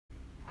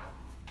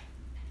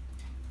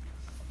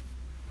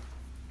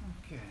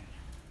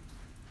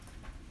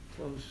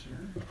closer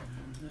than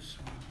this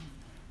one.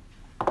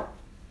 Here,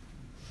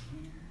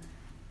 here,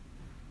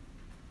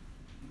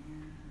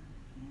 here,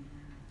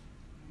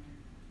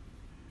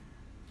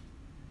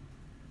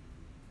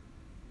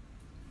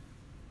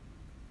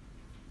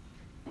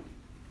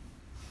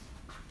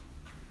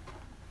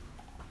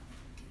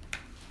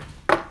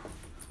 here.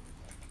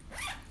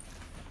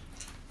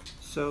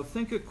 So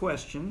think of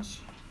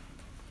questions.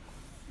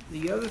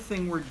 The other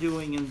thing we're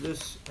doing in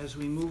this, as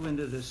we move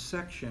into this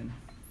section,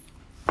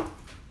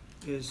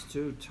 is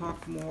to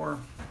talk more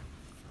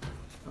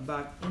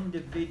about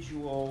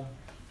individual,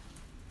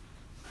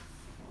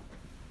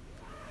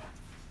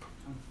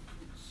 I'm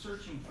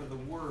searching for the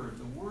word.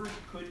 The word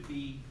could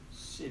be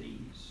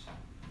cities.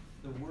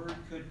 The word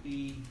could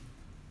be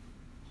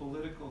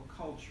political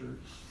cultures.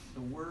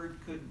 The word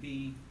could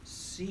be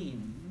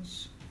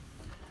scenes.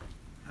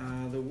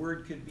 The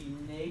word could be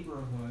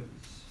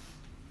neighborhoods.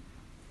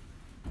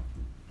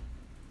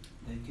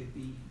 They could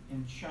be,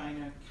 in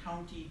China,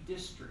 county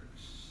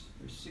districts.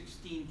 There's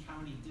 16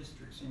 county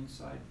districts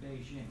inside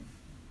Beijing.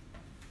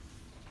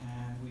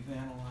 And we've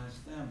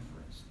analyzed them,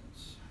 for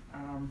instance.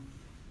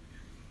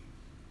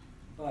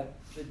 But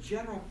the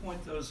general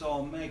point those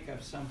all make,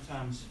 I've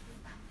sometimes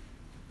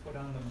put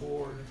on the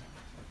board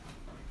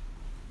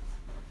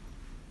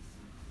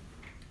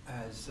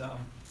as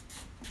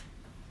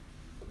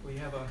we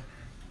have a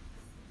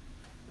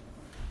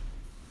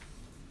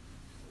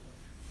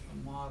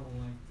model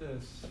like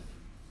this.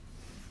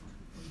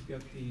 We've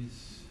got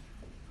these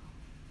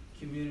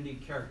community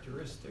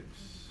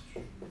characteristics.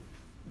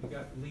 We've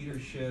got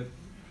leadership,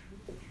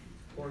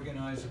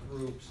 organized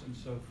groups, and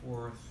so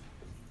forth,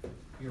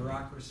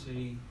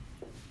 bureaucracy,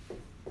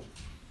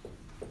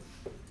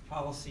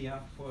 policy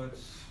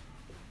outputs.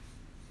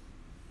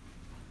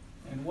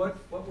 And what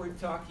we're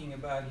talking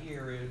about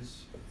here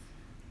is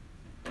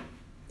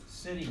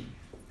city,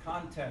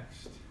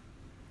 context,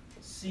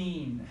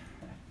 scene,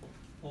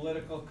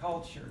 political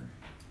culture,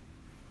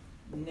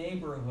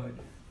 neighborhood.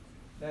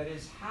 That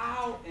is,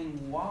 how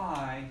and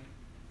why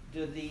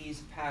do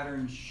these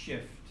patterns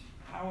shift?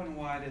 How and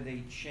why do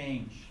they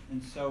change?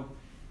 And so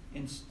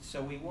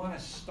we want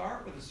to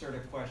start with a sort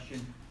of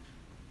question,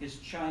 is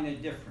China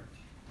different?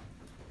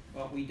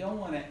 But we don't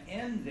want to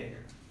end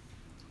there.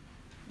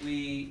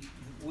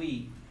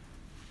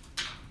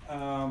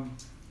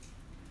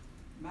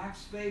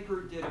 Max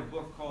Weber did a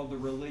book called The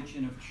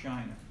Religion of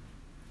China.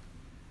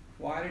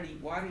 Why did he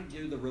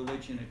do The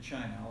Religion of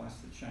China? I'll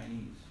ask the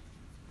Chinese.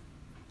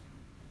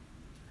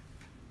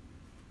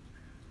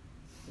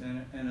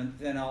 And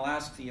then I'll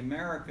ask the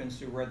Americans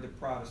who read the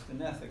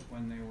Protestant Ethic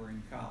when they were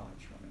in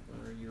college,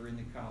 or you're in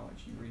the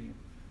college and you're reading.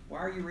 Why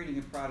are you reading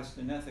the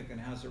Protestant Ethic,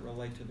 and how does it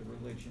relate to the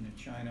religion of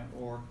China?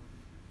 Or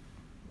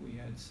we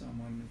had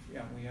someone,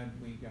 yeah, we got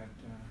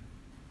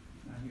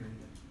not here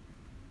today,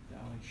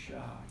 Dali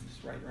Shah. He's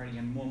writing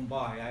in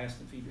Mumbai. I asked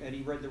him if had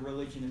he read The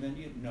Religion of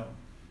India? No.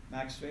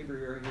 Max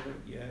Weber,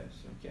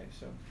 yes. Okay.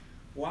 So,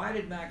 why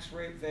did Max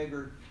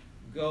Weber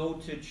go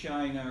to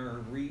China,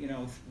 or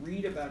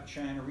read about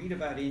China, read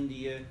about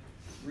India,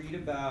 read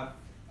about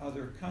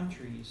other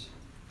countries?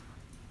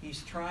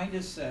 He's trying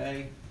to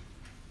say,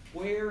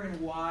 where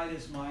and why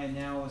does my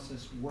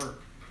analysis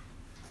work?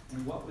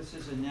 And what was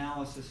his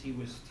analysis he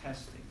was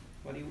testing?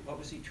 What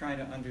was he trying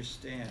to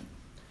understand?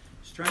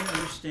 He's trying to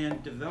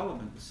understand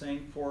development, the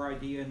same core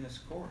idea in this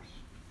course.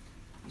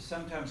 He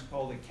sometimes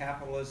called it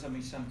capitalism.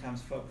 He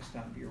sometimes focused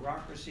on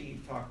bureaucracy.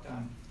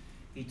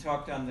 He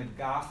talked on the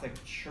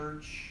Gothic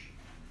church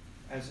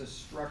as a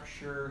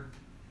structure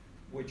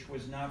which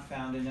was not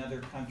found in other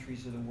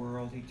countries of the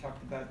world. He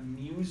talked about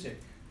music,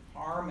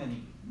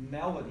 harmony,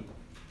 melody.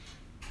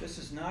 This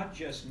is not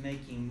just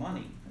making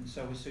money. And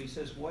so he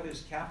says, what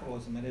is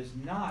capitalism? It is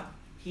not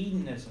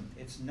hedonism.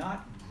 It's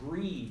not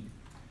greed.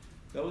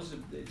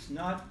 It's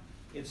not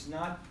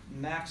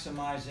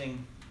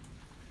maximizing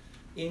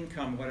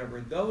income,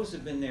 whatever. Those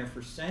have been there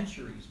for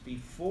centuries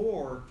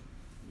before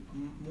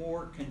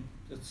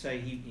let's say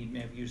he may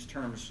have used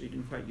terms, he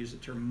didn't quite use the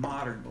term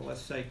modern, but let's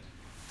say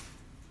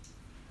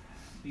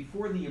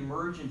before the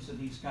emergence of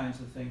these kinds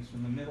of things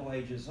from the Middle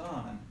Ages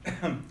on,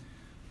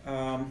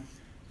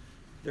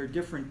 there are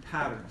different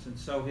patterns. And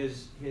so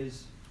his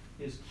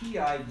key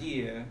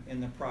idea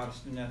in the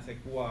Protestant ethic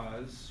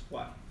was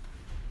what?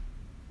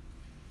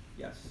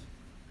 Yes?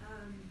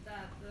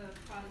 That the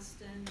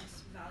Protestant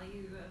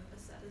value of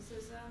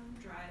asceticism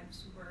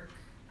drives work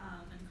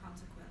and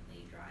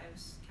consequently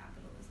drives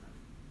capitalism.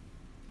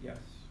 Yes.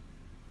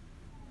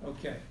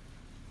 Okay.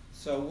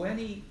 So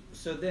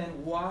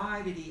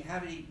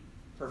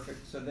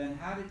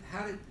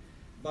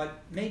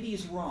but maybe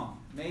he's wrong.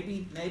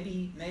 Maybe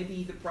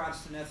the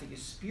Protestant ethic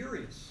is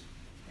spurious,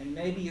 and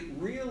maybe it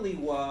really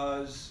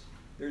was,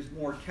 there's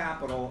more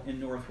capital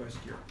in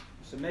Northwest Europe.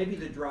 So maybe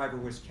the driver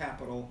was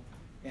capital,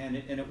 and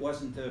it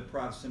wasn't the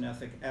Protestant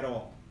ethic at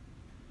all.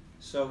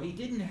 So he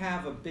didn't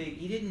have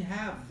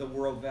the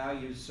World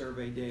Values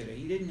Survey data.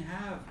 He didn't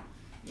have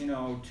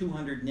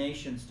 200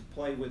 nations to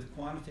play with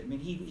quantitative. I mean,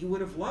 he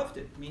would have loved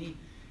it. I mean,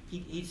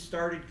 he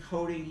started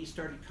coding, he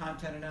started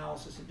content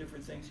analysis and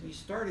different things, and he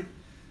started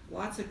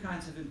lots of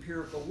kinds of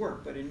empirical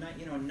work, but in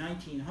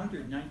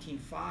 1900,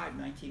 1905,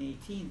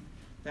 1918,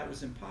 that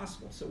was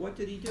impossible. So what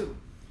did he do?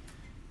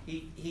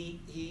 He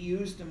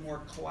used a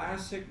more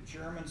classic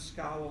German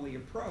scholarly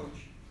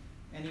approach,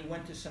 and he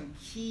went to some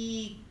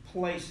key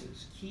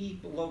places, key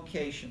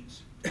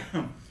locations.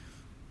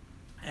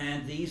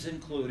 And these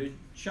included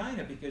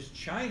China, because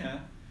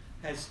China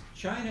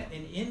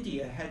and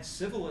India had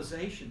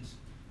civilizations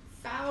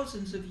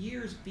thousands of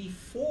years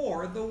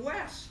before the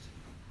West.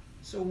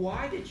 So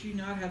why did you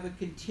not have a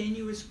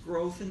continuous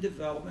growth and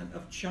development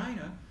of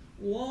China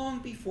long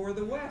before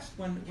the West?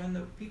 When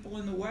the people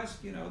in the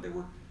West,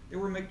 they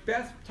were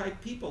Macbeth type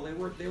people. They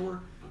were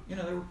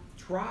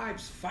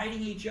tribes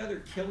fighting each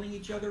other, killing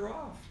each other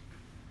off.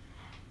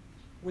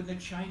 When the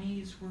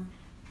Chinese were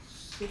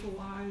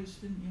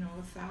civilized and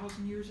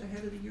 1,000 years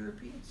ahead of the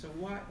Europeans. So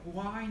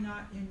why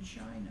not in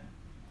China?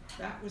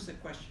 That was the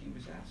question he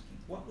was asking.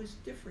 What was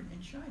different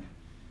in China?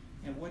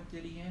 And what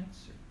did he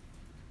answer?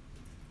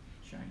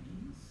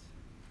 Chinese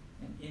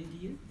and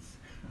Indians.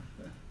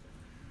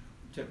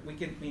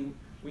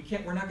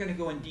 We're not going to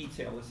go in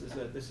detail.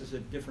 This is a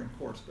different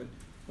course,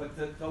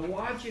 but the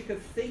logic of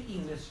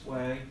thinking this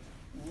way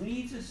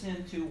leads us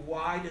into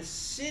why do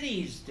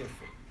cities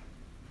differ.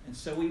 And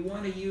so we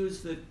want to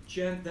use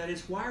that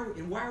is why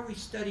are we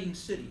studying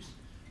cities?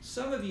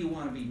 Some of you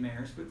want to be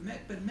mayors, but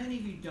many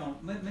of you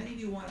don't. Many of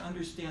you want to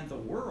understand the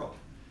world.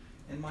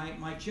 And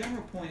my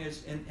general point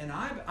is, and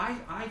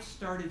I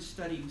started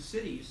studying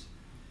cities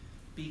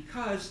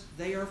because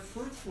they are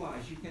fruit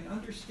flies. You can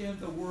understand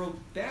the world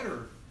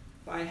better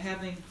by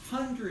having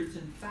hundreds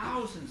and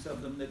thousands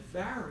of them that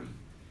vary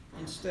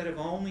instead of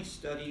only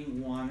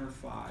studying 1 or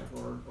 5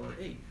 or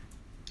 8.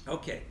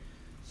 Okay.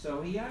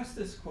 So he asked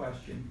this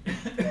question,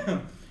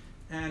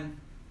 and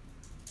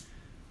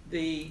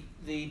the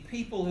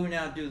people who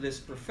now do this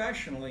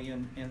professionally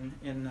in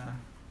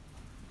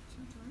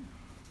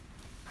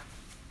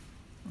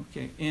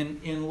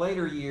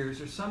later years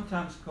are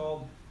sometimes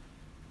called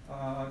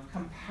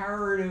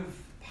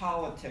comparative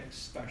politics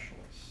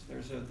specialists.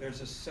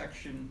 There's a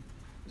section,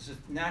 there's a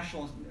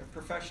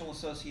professional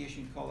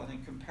association called, I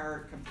think,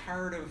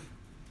 comparative.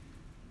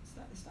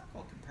 It's not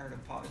called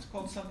comparative politics.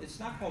 It's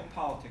not called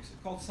politics.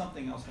 It's called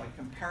something else, like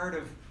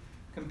comparative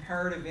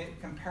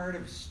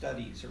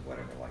studies or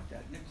whatever like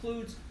that. It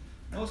includes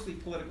mostly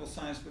political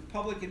science, but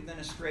public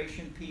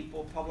administration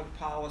people, public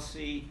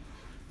policy,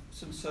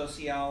 some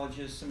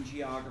sociologists, some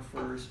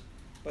geographers.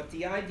 But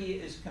the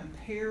idea is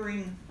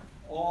comparing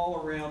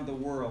all around the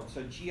world.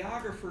 So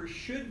geographers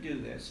should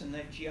do this, and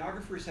that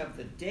geographers have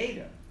the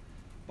data,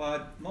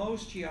 but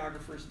most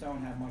geographers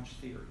don't have much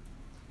theory.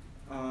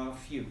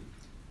 Few.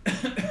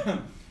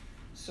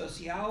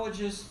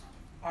 Sociologists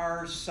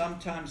are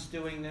sometimes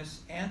doing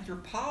this.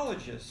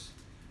 Anthropologists,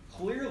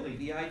 clearly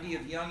the idea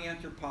of young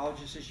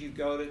anthropologists is you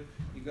go to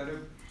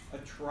a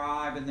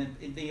tribe, and then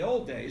in the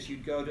old days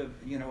you'd go to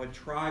a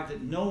tribe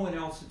that no one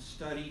else had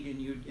studied,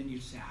 and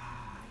you'd say,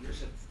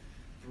 here's a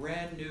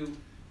brand new.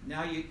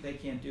 Now they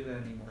can't do that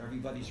anymore.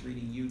 Everybody's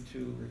reading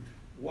YouTube or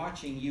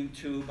watching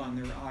YouTube on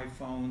their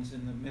iPhones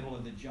in the middle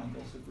of the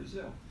jungles of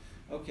Brazil.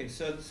 Okay,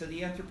 so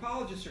the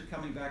anthropologists are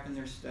coming back and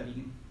they're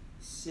studying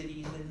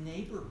cities and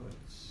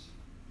neighborhoods,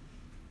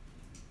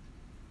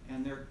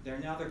 and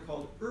they're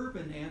called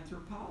urban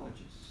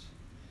anthropologists.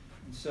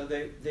 And so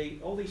they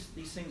all these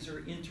things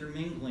are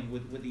intermingling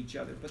with each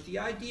other. But the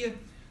idea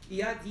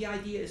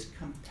is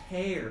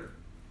compare,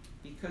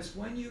 because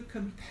when you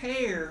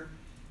compare,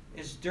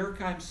 as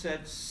Durkheim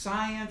said,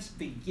 science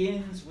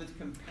begins with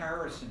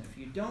comparison. If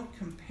you don't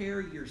compare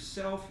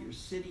yourself, your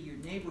city, your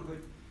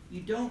neighborhood,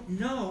 you don't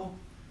know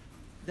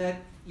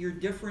that you're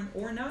different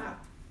or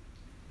not.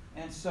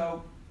 And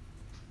so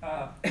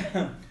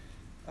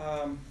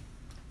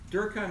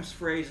Durkheim's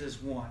phrase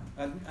is one.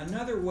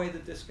 Another way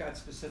that this got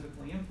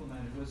specifically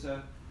implemented was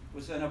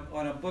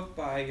on a book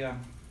by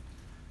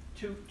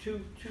two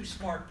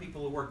smart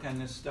people who worked on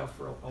this stuff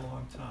for a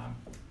long time.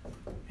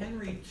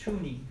 Henry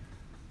Tooney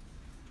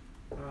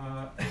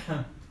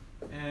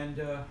and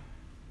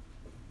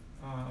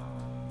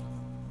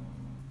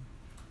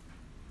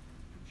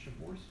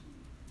Przeworski.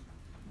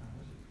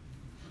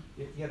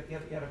 He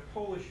had a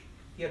Polish.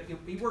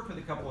 He worked with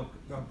a couple of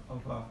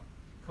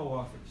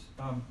co-authors.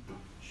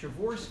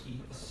 Przeworski,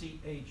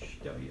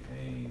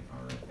 Chwarski,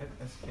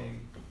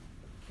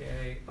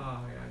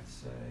 I'd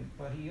say,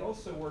 but he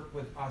also worked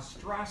with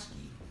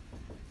Ostrowski.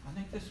 I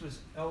think this was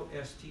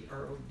Ostrowski.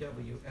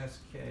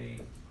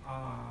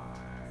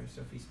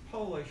 So if he's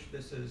Polish,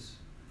 this is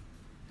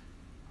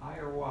I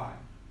or Y.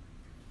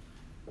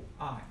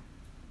 I.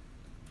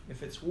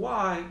 If it's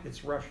Y,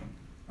 it's Russian.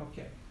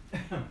 Okay.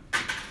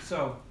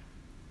 So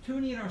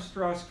Tooney and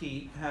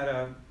Ostrowski had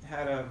a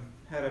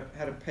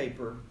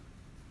paper,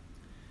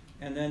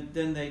 and then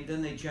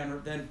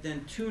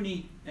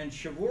Tooney and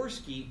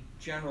Chwarski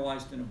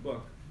generalized in a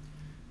book,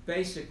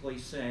 basically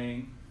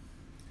saying,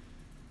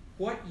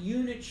 what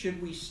unit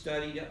should we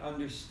study to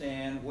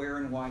understand where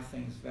and why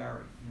things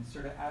vary? And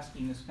sort of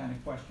asking this kind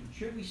of question.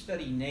 Should we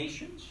study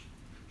nations?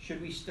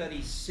 Should we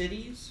study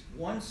cities?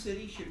 One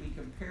city, should we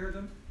compare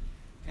them?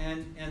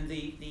 And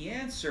the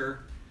answer,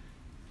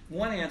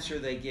 one answer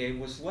they gave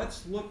was,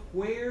 let's look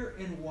where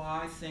and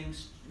why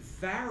things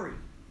vary.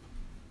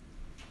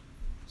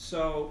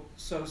 So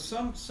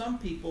some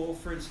people,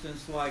 for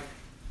instance, like,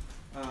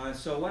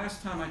 so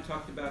last time I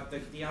talked about the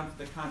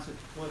concept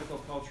of political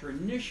culture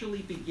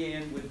initially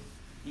began with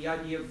the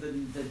idea of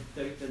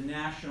the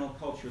national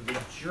culture, the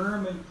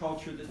German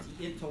culture that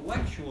the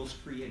intellectuals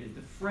created,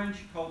 the French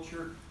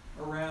culture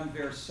around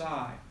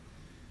Versailles,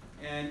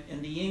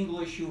 and the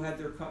English who had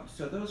their,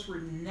 so those were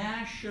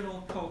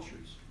national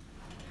cultures.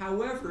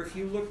 However, if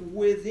you look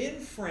within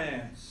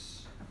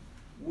France,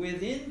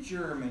 within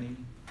Germany,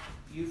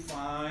 you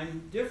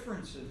find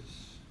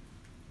differences,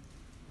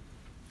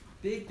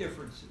 big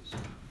differences.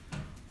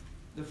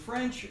 The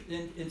French,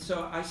 and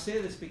so I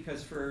say this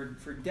because for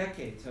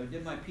decades, I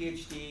did my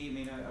PhD, I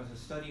mean, I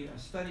studied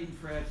in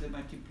France, did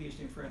my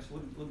PhD in France,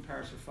 lived in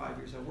Paris for 5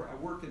 years. I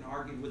worked and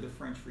argued with the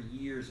French for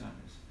years on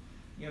this.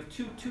 You have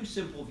two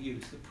simple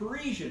views. The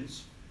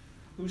Parisians,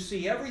 who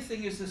see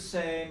everything is the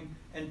same,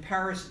 and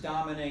Paris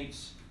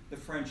dominates the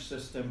French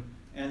system,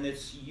 and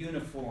it's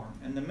uniform.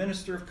 And the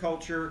Minister of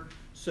Culture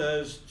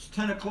says, it's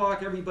 10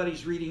 o'clock,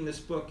 everybody's reading this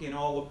book in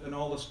all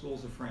the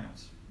schools of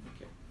France.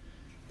 Okay.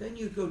 Then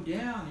you go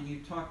down and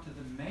you talk to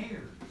the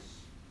mayors,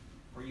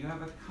 or you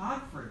have a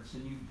conference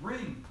and you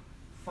bring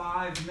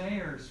 5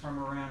 mayors from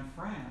around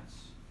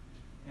France,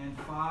 and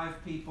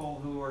 5 people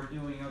who are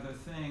doing other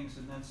things,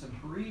 and then some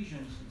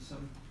Parisians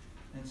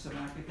and some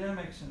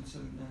academics and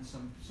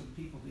some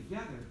people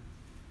together,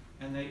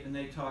 and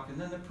they talk, and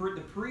then the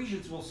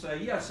Parisians will say,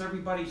 yes,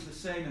 everybody's the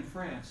same in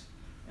France,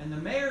 and the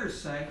mayors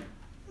say,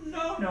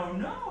 no, no,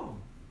 no.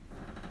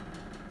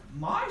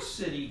 My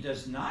city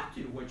does not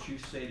do what you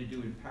say to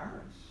do in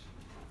Paris.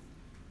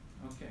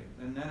 Okay,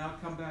 and then I'll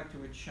come back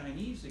to a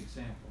Chinese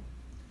example.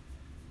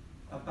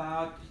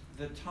 About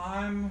the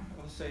time,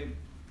 I'll say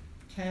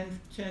 10,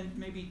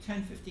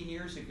 15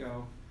 years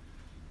ago,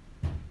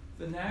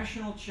 the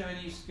national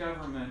Chinese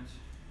government,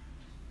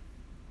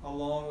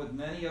 along with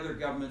many other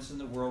governments in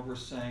the world, were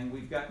saying,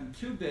 we've gotten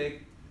too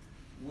big,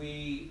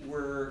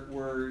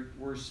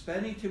 we're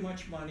spending too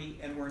much money,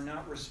 and we're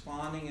not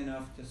responding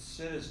enough to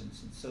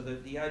citizens. And so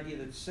the idea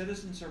that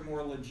citizens are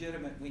more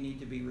legitimate, we need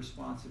to be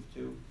responsive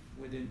to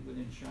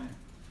within China.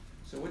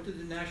 So what did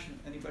the national,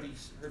 anybody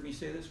heard me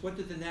say this? What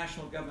did the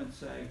national government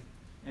say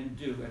and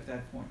do at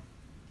that point?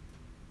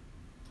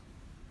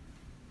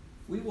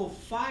 We will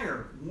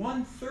fire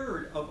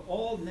 1/3 of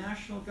all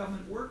national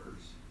government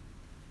workers.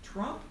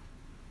 Trump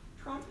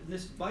in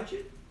this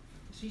budget,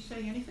 is he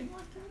saying anything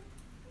like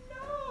that?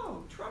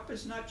 No, Trump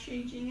is not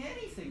changing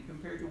anything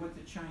compared to what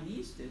the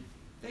Chinese did.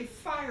 They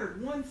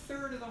fired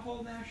 1/3 of the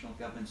whole national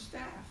government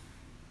staff.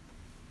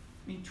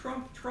 I mean,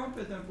 Trump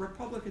and the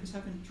Republicans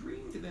haven't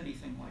dreamed of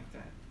anything like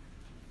that.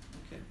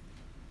 Okay.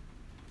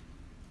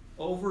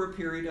 Over a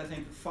period, I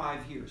think, of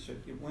 5 years. So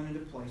it went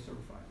into place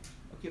over 5 years.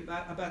 Okay,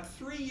 about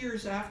 3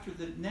 years after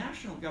the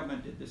national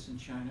government did this in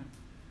China,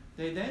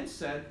 they then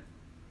said,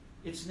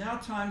 it's now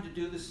time to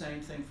do the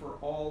same thing for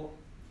all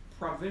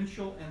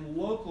provincial and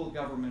local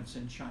governments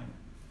in China.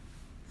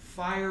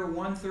 Fire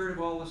 1/3 of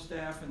all the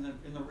staff in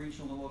the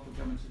regional and local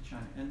governments of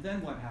China. And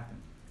then what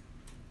happened?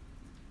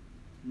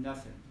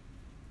 Nothing.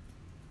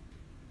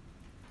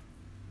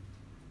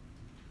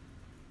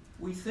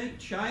 We think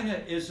China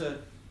is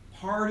a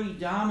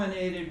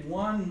party-dominated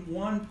one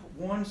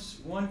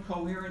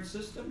coherent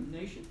system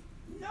nation.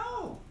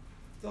 No,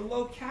 the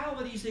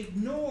localities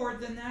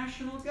ignored the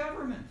national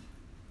government.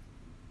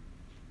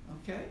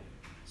 Okay,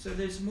 so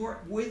there's more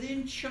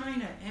within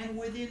China and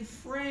within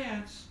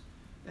France.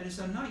 That is,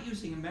 I'm not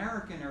using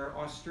American or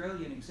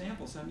Australian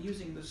examples. I'm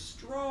using the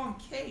strong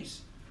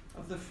case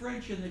of the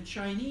French and the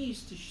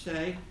Chinese to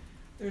say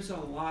there's a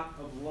lot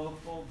of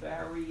local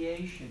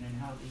variation in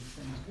how these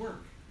things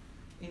work,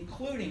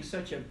 including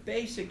such a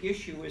basic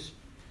issue as,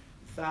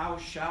 thou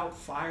shalt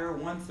fire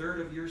 1/3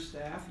 of your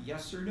staff,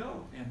 yes or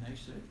no? And they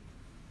said,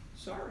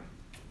 sorry.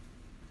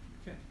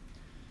 Okay.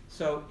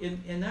 So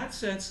in that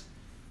sense,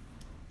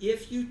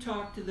 if you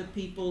talk to the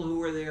people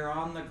who are there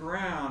on the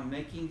ground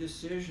making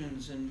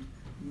decisions and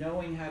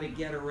knowing how to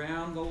get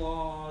around the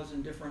laws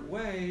in different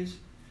ways,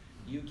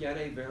 you get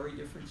a very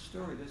different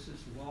story. This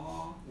is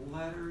law,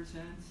 letters,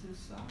 and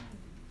society.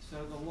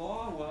 So the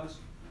law was,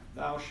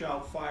 thou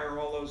shalt fire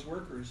all those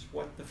workers.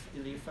 What the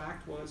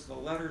fact was, the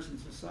letters in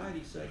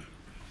society said,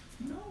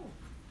 no,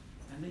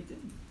 and they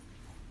didn't.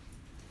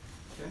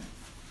 Okay?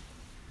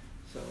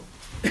 So,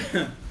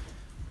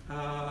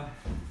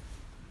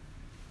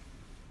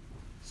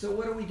 so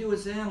what do we do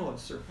as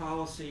analysts or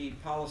policy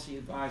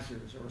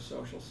advisors or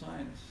social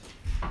scientists?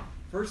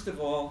 First of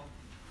all,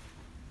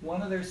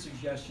 one of their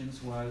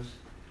suggestions was,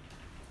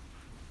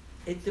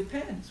 it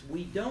depends.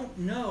 We don't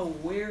know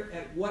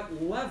at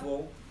what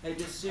level a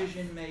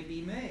decision may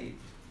be made.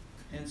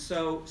 And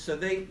so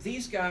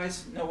these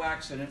guys, no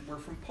accident, were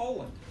from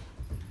Poland.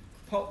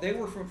 They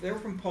were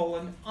from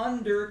Poland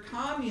under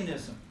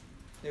communism.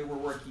 They were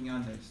working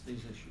on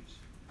these issues.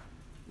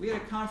 We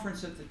had a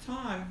conference at the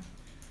time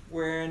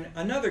when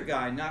another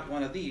guy, not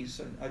one of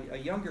these, a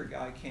younger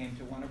guy came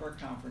to one of our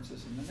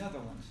conferences in the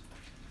Netherlands.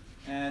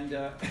 And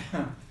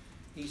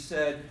he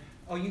said,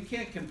 oh, you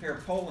can't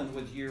compare Poland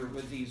with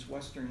these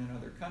Western and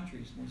other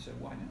countries. And we said,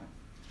 why not?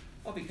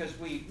 Oh, because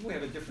we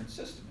have a different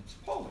system. It's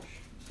Polish.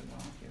 I said, well,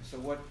 okay, so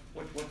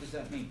what does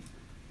that mean?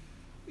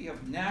 We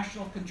have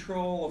national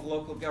control of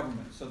local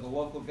government, so the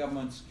local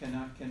governments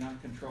cannot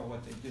control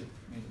what they do.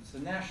 I mean, it's the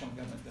national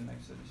government that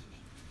makes the decision.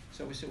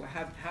 So we said, well,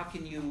 how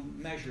can you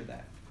measure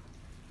that?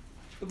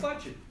 The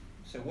budget.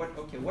 So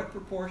what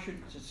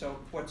proportion, so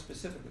what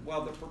specifically?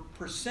 Well, the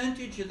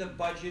percentage of the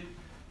budget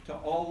to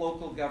all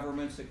local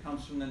governments that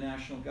comes from the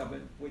national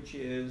government, which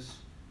is,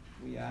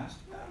 we asked,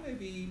 well,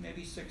 maybe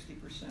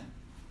 60%.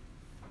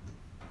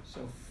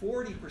 So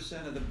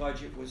 40% of the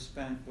budget was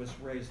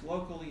raised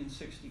locally, and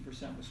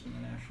 60% was from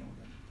the national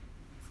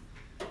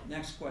government.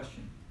 Next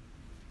question,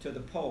 to the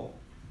poll.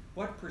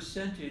 What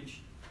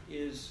percentage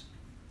is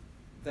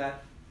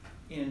that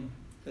in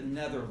the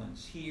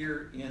Netherlands,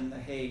 here in The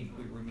Hague?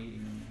 We were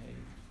meeting in The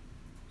Hague.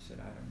 I said,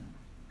 I don't know.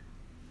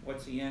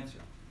 What's the answer?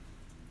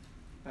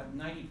 About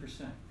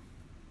 90%.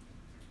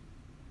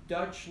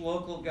 Dutch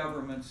local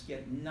governments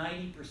get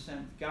 90%,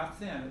 got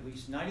them at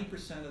least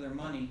 90% of their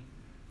money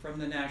from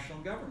the national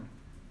government.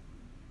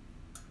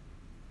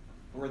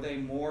 Were they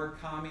more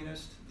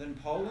communist than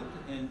Poland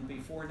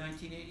before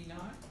 1989?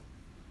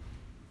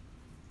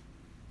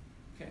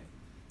 Okay,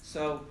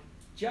 so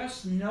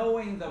just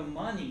knowing the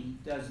money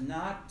does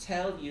not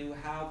tell you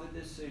how the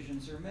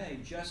decisions are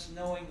made. Just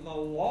knowing the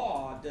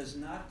law does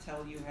not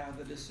tell you how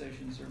the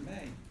decisions are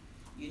made.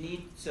 You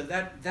need, so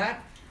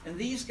and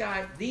these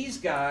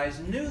guys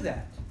knew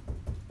that.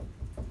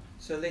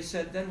 So they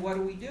said, then what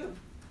do we do?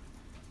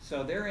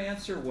 So their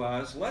answer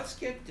was, let's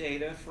get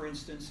data, for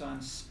instance,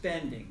 on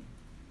spending,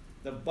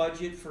 the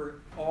budget for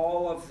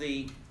all of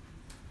the,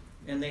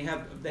 and they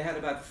had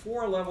about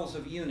 4 levels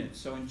of units.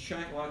 So in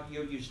China, well,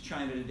 you'll use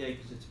China today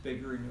because it's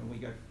bigger, and we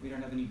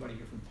don't have anybody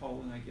here from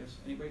Poland, I guess.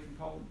 Anybody from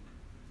Poland?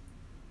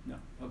 No.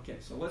 Okay,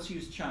 so let's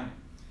use China.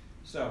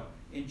 So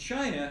in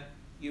China,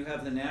 you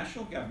have the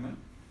national government.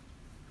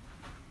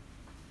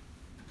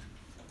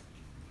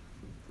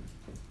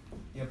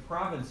 You have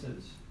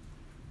provinces.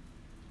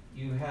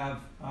 You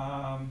have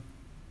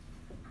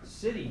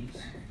cities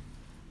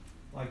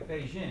like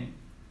Beijing.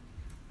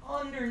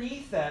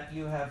 Underneath that,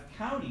 you have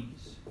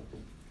counties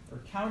or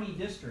county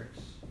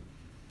districts.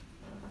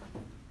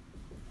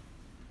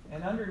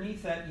 And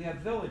underneath that, you have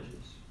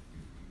villages.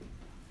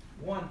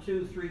 1,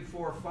 2, 3,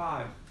 4,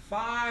 5.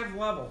 5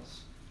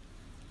 levels.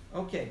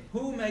 Okay,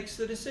 who makes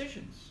the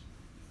decisions?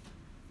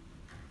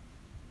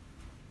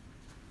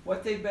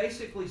 What they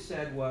basically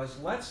said was,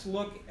 let's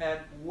look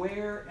at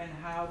where and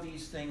how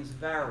these things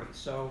vary.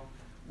 So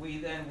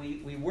we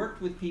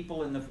worked with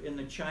people in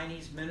the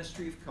Chinese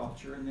Ministry of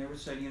Culture, and they were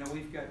saying, you know,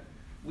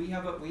 we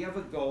have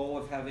a goal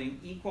of having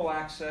equal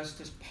access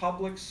to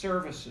public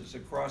services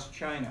across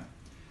China.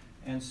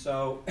 And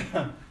so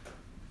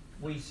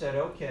we said,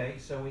 okay,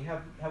 so we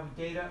have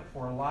data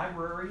for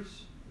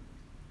libraries,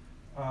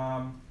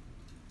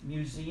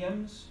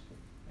 museums,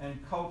 and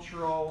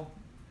cultural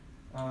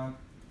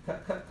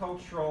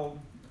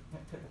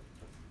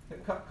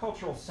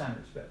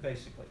centers,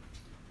 basically,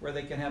 where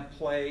they can have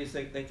plays,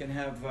 they can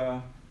have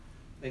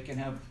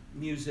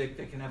music,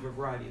 they can have a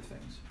variety of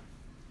things.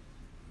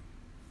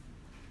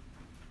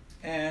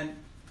 And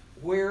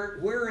where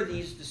are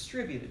these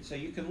distributed? So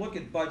you can look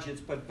at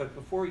budgets, but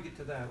before we get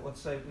to that,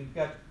 let's say we've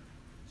got,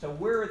 so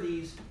where are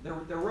these? There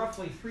are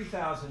roughly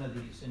 3,000 of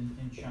these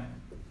in China.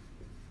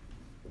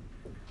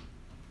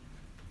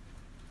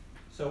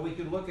 So we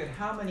could look at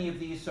how many of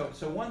these, so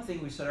one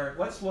thing we said, all right,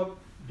 let's look,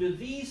 do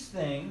these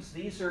things,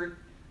 these are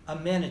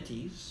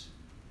amenities,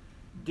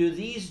 do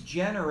these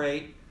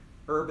generate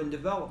urban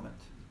development?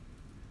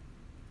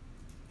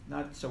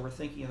 Not, so we're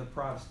thinking of the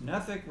Protestant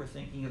ethic, we're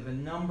thinking of the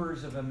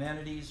numbers of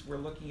amenities, we're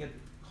looking at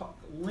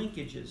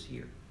linkages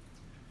here.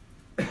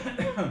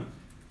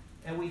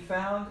 And we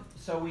found,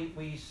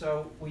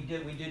 we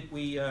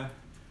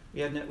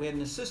had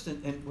an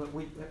assistant, and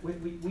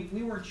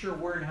we weren't sure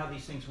where and how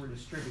these things were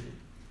distributed.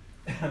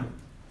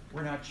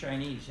 We're not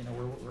Chinese, you know,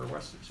 we're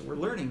Western, so we're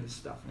learning this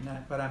stuff,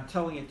 but I'm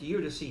telling it to you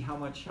to see how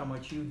much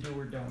you do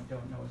or don't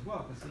know as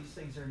well, because these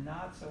things are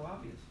not so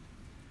obvious.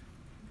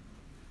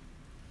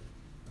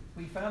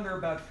 We found there are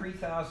about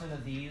 3,000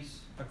 of these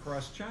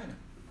across China.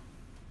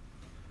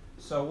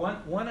 So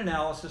one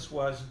analysis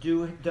was,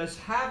 does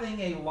having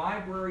a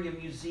library, a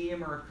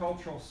museum, or a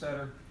cultural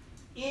center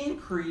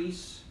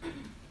increase,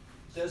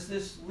 does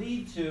this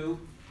lead to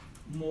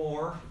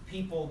more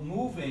people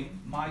moving,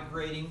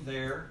 migrating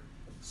there,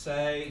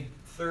 say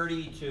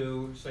 30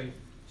 to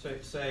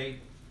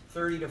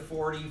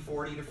 40,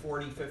 40 to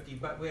 40, 50,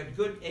 but we had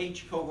good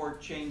age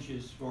cohort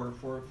changes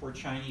for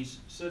Chinese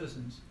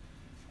citizens.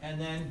 And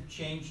then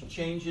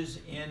changes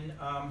in,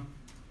 I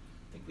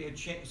think we had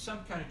some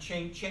kind of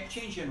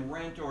change in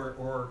rent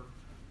or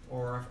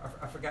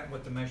I've forgotten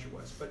what the measure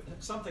was, but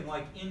something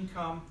like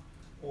income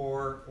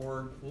or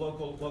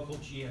local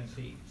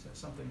GNP,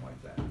 something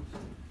like that.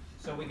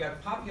 So we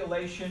got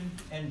population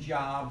and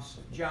jobs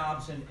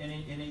and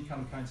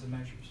income kinds of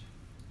measures.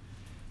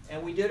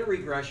 And we did a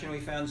regression, we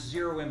found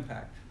 0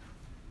 impact.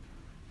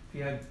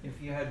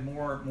 If you had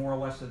more or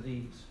less of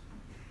these.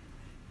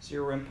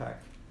 0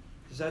 impact.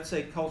 Does that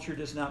say culture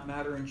does not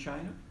matter in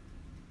China?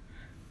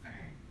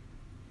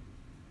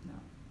 No.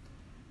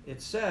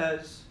 It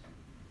says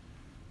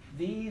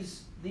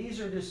these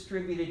are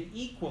distributed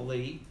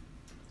equally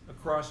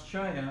across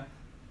China,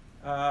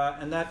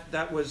 and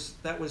that was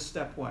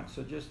step 1.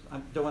 So just, I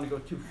don't want to go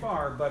too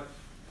far, but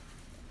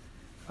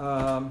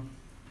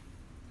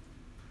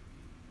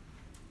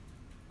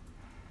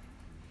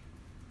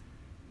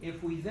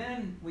if we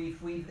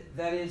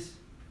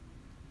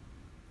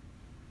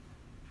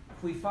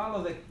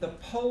follow the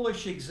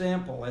Polish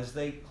example as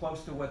they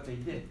close to what they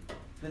did,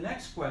 the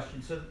next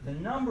question, so the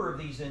number of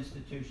these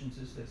institutions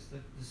is this.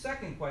 The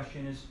second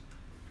question is,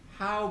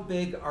 how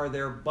big are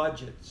their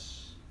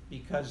budgets?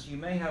 Because you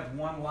may have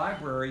one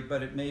library,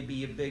 but it may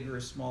be a big or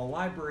a small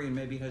library, and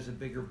maybe it has a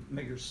bigger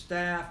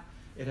staff.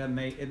 It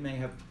may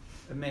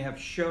have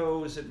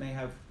shows. It may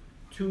have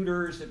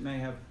tutors. It may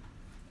have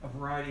a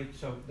variety.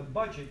 So the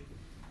budget.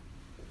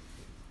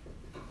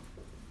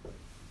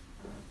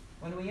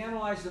 When we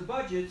analyzed the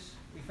budgets,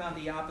 we found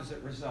the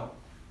opposite result.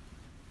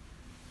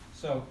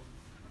 So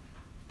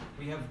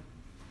we have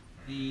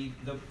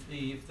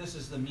if this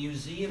is the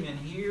museum in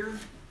here,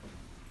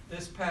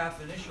 this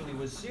path initially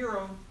was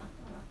 0.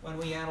 When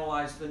we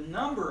analyzed the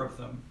number of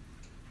them,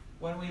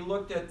 when we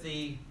looked at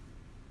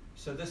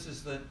so this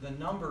is the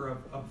number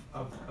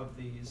of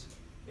these.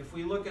 If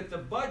we look at the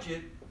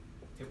budget,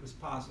 it was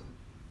positive.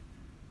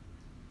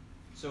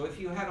 So if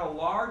you had a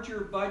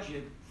larger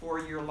budget for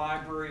your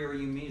library or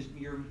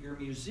your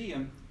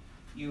museum,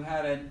 you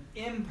had an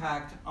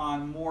impact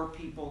on more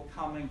people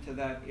coming to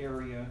that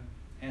area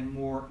and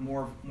more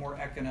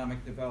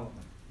economic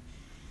development.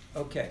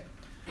 Okay.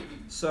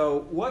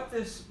 So what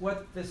this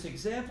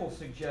example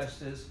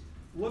suggests is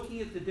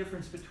looking at the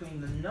difference between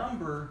the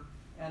number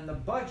and the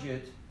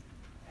budget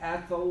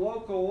at the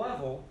local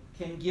level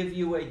can give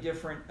you a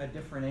different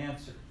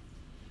answer.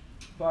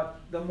 But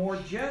the more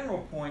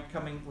general point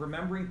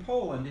remembering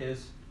Poland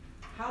is,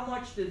 how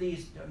much do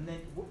these,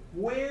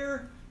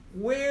 where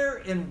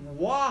and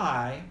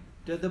why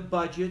do the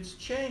budgets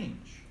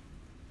change?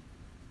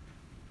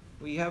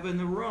 We have in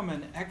the room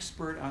an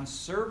expert on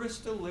service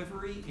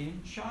delivery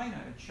in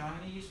China,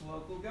 Chinese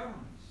local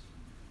governments.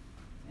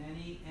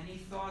 Any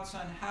thoughts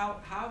on how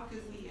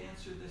could we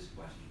answer this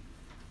question?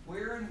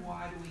 Where and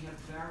why do we have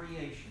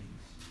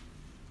variations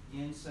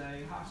in,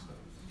 say, hospitals?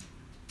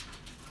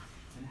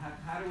 And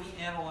how do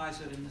we analyze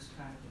it in this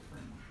kind of a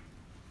framework?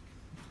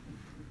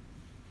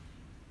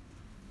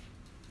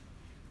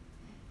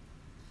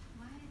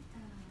 Why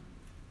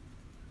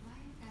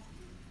that?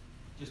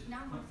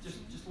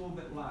 Just a little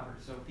bit louder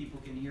so people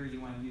can hear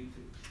you on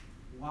YouTube.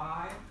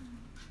 Why?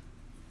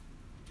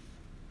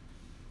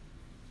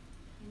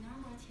 The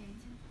normal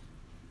change.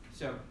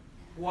 So,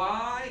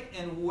 why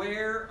and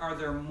where are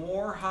there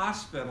more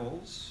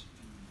hospitals?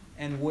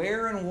 And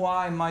where and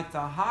why might the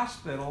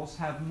hospitals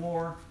have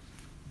more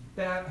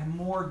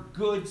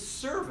good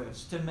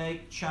service to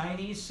make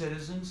Chinese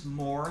citizens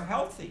more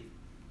healthy?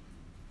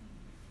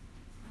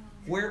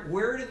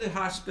 Where do the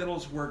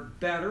hospitals work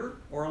better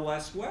or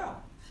less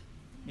well?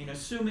 I mean,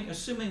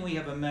 assuming we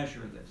have a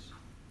measure of this.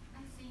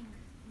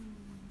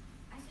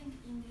 I think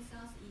in the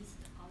southeast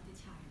of the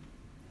China.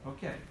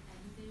 Okay.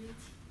 And the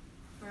rich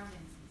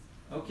provinces.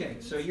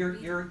 Okay. So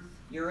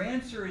your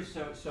answer is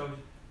so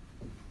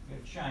you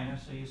have China.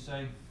 So you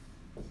say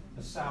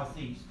the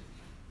southeast.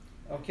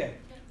 Okay.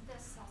 The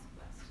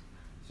southwest.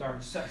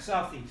 Sorry,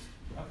 southeast.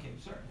 Okay,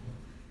 sorry.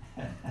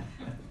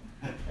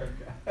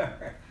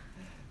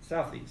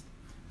 Southeast.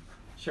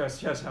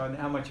 Shows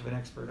how much of an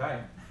expert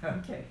I am.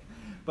 Okay,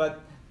 but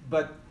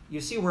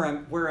you see where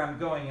I'm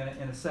going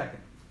in a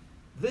second.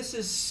 This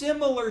is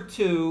similar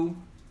to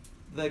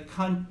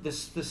the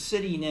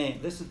city name.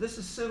 This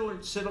is similar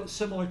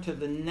to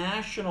the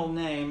national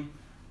name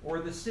or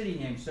the city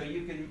name. So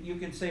you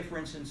can say, for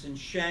instance, in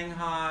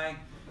Shanghai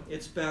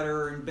it's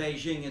better, in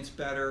Beijing it's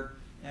better,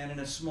 and in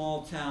a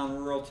small town,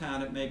 rural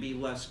town, it may be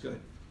less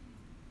good.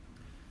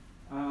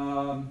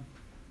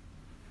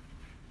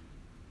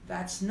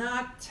 That's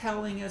not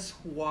telling us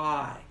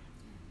why.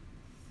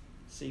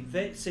 See,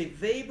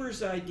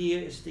 Weber's idea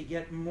is to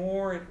get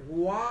more at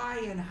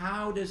why and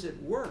how does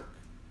it work.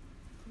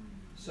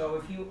 So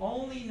if you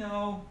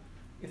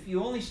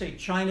only say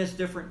China's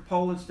different,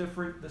 Poland's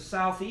different, the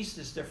Southeast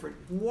is different,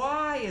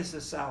 why is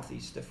the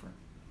Southeast different?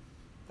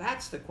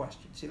 That's the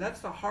question. See, that's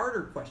the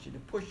harder question to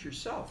push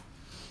yourself.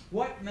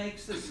 What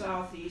makes the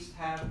Southeast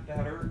have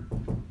better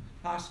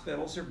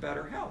hospitals or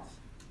better health?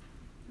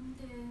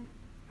 The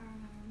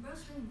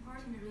most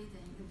important reason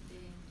is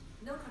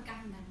the local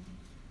government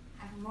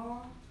have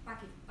more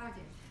budget,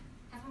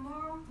 have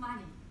more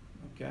money.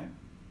 Okay.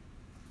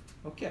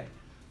 Okay.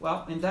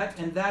 Well, and that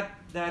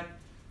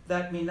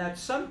mean that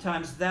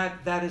sometimes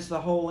that is the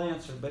whole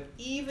answer. But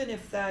even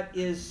if that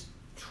is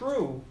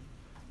true,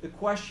 the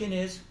question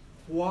is,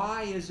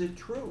 why is it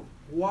true?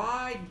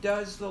 why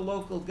does the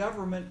local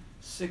government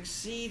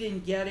succeed in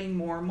getting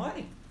more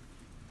money?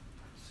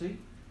 See,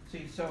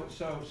 so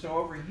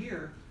over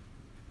here,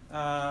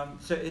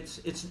 so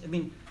it's. I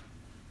mean,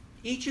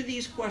 each of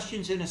these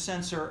questions, in a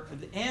sense, are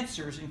the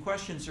answers, and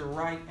questions are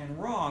right and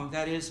wrong.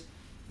 That is,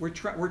 we're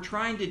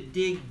trying to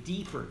dig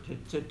deeper,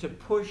 to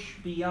push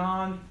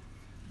beyond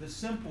the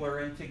simpler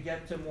and to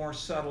get to more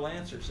subtle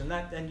answers.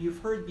 And you've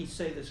heard me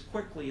say this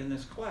quickly in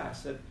this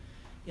class, that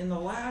in the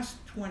last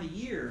 20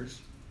 years,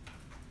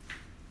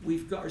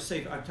 we've got, or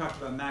say, I've talked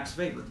about Max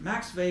Weber.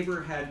 Max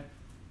Weber had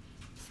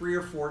 3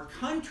 or 4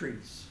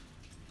 countries.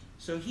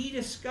 So he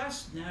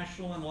discussed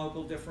national and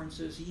local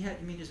differences. He had,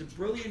 I mean, he's a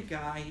brilliant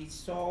guy. He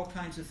saw all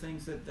kinds of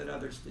things that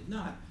others did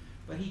not.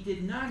 But he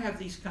did not have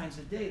these kinds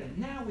of data.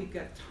 Now we've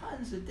got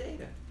tons of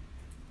data.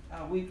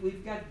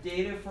 We've got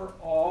data for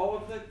all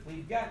of the,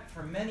 we've got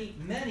for many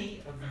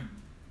of the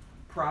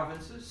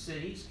provinces,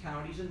 cities,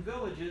 counties, and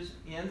villages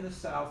in the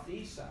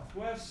southeast,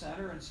 southwest,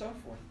 center, and so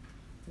forth.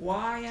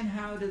 Why and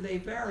how do they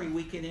vary?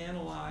 We can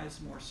analyze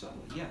more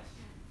subtly. Yes?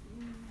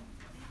 I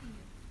think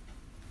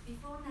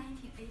before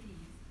 1980s,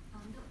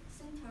 the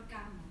central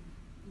government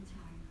in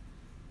China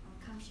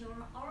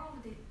control all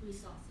of the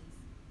resources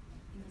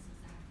in the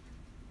society,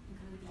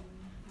 including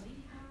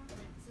political,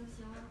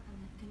 social, and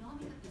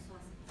economic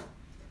resources.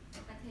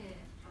 But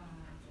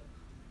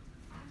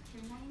after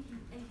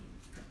 1980,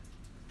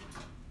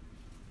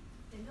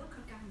 the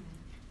local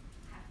government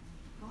have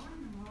more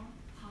and more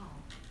power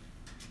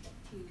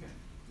to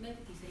make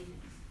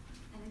decisions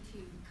and to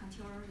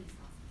control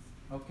resources.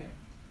 Okay.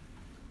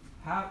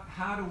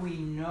 How do we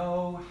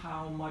know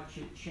how much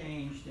it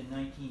changed in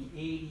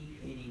 1980,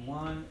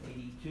 81,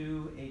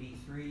 82,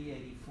 83,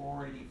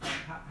 84, 85?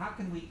 How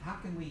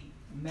can we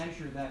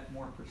measure that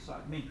more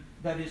precise? I mean,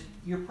 that is,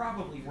 you're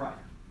probably right,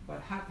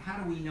 but how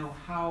do we know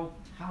how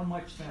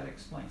much that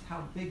explains?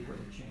 How big were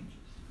the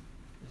changes?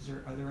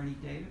 Are there any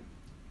data?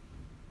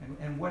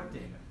 And what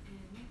data?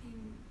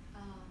 Maybe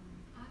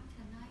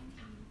after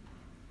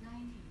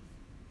 1990s,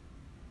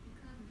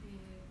 because the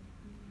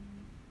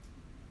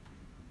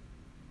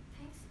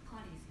tax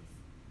policies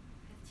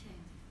have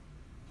changed.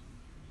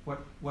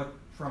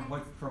 From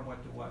what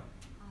to what?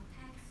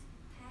 Tax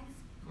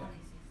Yeah.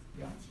 policies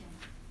Yeah. have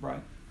changed.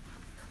 Right.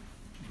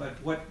 But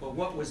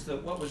what was the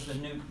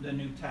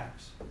new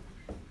tax?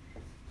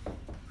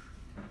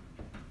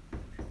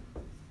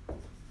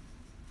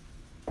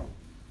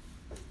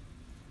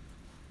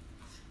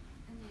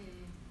 And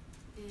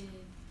the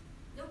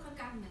local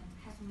government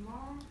has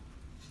more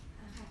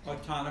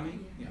Autonomy?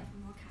 Yeah. Has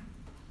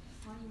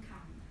more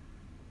income,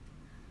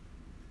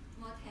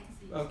 more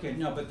taxes. Okay,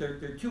 no, but there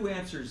are 2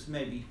 answers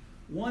maybe.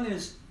 One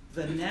is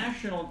the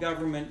national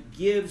government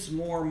gives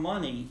more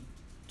money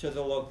to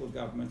the local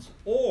governments,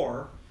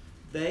 or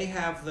they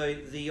have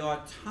the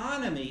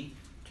autonomy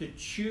to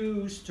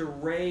choose to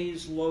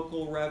raise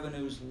local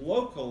revenues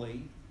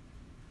locally,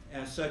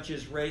 such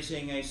as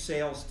raising a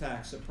sales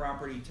tax, a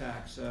property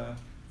tax, or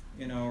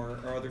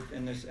other,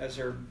 in this, as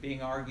they're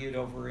being argued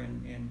over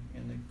in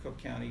the Cook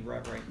County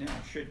right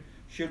now.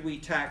 Should we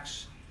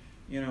tax,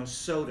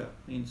 soda?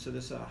 I mean, so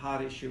this is a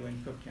hot issue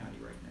in Cook County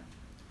right now.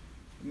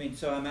 I mean,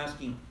 so I'm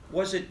asking,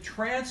 was it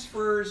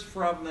transfers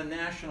from the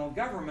national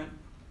government,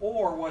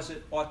 or was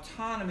it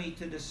autonomy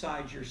to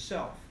decide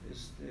yourself?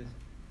 Is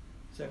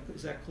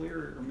that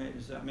clear, or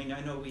is that? I mean,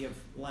 I know we have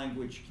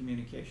language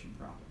communication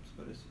problems,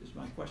 but is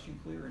my question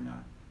clear or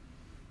not?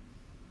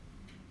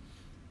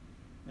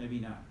 Maybe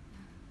not.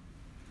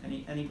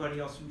 Anybody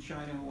else from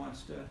China who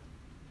wants to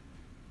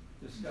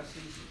discuss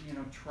these?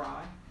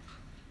 Try.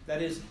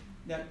 That is,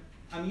 that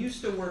I'm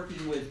used to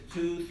working with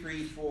 2,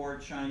 3, 4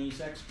 Chinese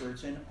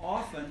experts, and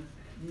often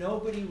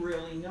nobody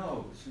really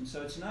knows. And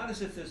so it's not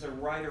as if there's a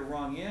right or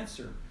wrong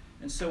answer.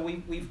 And so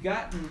we've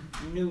gotten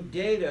new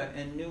data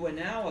and new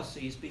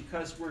analyses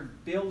because we're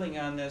building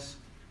on this.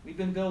 We've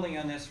been building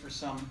on this for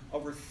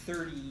over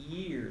 30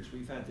 years.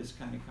 We've had this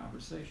kind of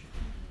conversation.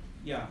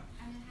 Yeah.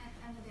 And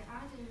the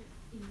other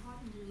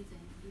important reason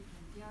is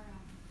that there are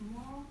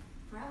more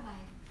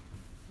private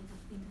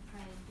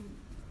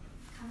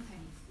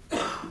companies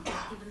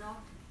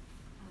developed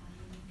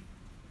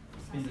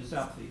In the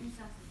southeast. In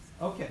southeast.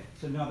 Okay,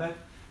 so now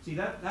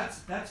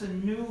that's a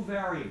new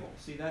variable.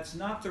 See, that's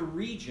not the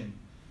region.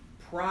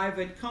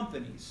 Private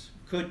companies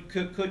could,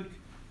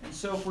 and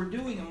so if we're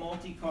doing a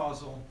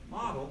multi-causal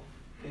model,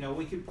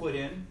 we could put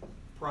in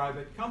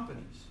private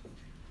companies,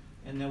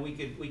 and then we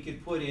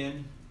could put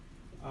in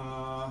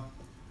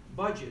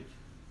budget,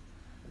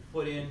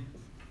 put in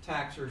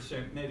tax, or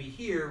say maybe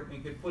here we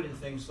could put in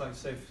things like,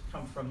 say,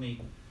 come from the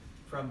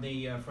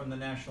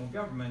national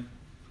government.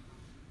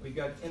 We've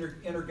got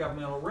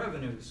intergovernmental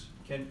revenues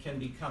can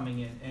be coming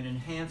in and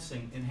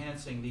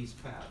enhancing these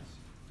paths.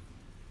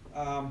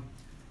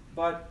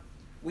 But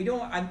we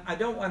don't. I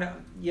don't want to.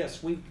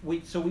 Yes, we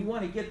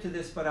want to get to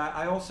this, but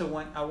I also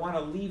want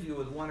to leave you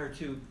with 1 or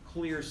 2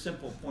 clear,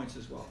 simple points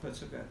as well.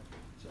 That's okay.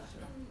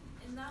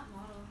 In that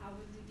model, how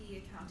would we be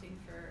accounting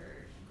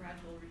for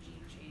gradual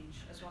regime change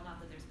as well? Not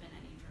that there's been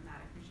any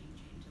dramatic regime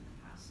change in the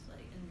past,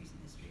 like in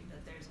recent history,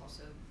 but there's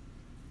also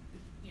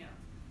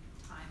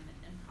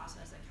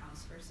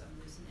some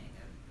loosening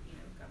of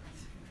government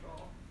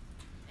control.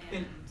 And-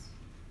 And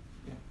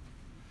Yeah.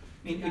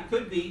 I mean, it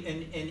could be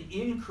an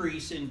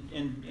increase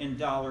in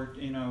dollar,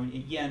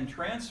 in yen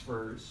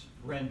transfers,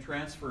 rent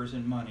transfers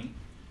in money.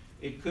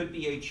 It could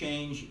be a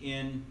change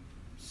in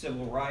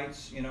civil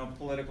rights,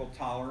 political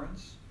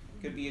tolerance.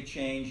 It could be a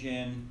change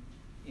so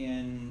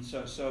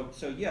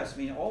yes, I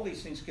mean, all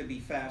these things could be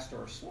fast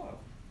or slow.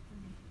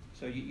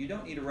 So you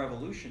don't need a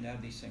revolution to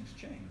have these things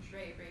change.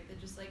 right, but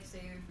just like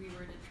say if we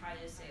were to try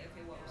to say,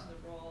 okay, what was the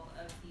role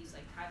of these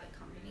like private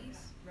companies,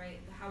 right?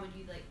 How would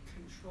you like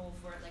control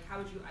for it? Like how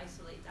would you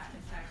isolate that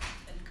effect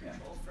and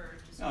control for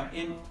just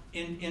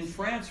In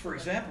France, for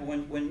example,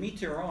 when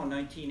Mitterrand in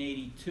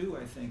 1982,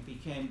 I think,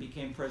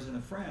 became president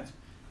of France,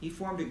 he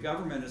formed a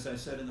government, as I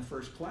said, in the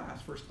first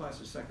class or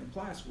second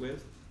class,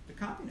 with the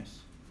communists.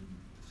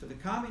 So the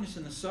communists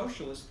and the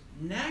socialists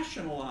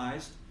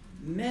nationalized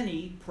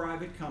many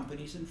private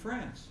companies in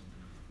France.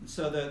 And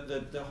so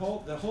the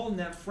whole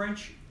net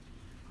French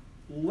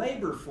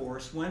labor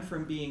force went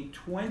from being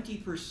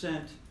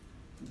 20%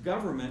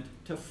 government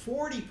to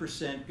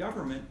 40%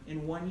 government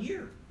in 1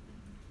 year.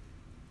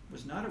 It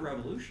was not a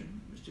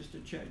revolution. It was just a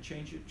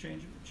change of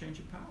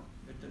power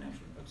at the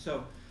national.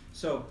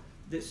 So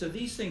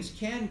these things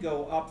can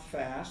go up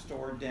fast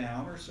or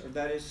down, or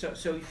that is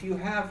so. If you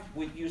have,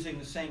 with using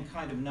the same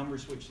kind of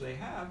numbers which they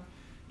have,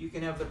 you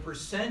can have the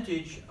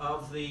percentage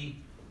of the.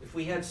 If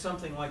we had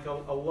something like a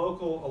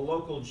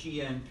local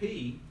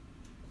GNP,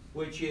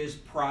 which is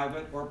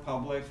private or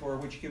public, or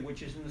which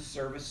is in the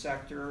service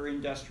sector, or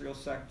industrial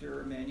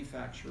sector, or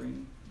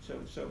manufacturing.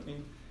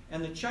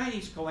 And the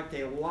Chinese collect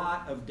a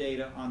lot of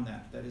data on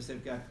that. That is,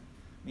 they've got.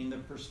 I mean,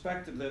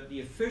 the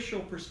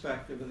official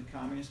perspective of the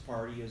Communist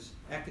Party is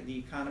the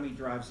economy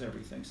drives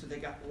everything. So they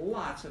got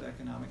lots of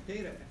economic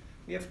data.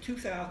 We have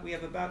 2,000. We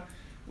have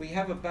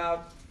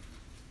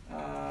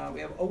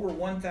over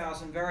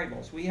 1,000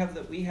 variables. We have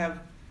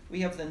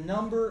the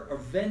number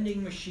of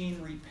vending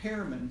machine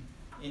repairmen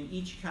in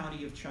each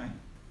county of China,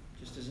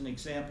 just as an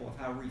example of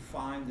how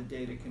refined the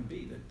data can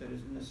be.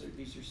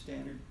 These are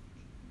standard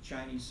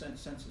Chinese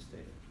census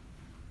data.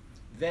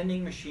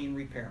 Vending machine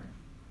repairmen.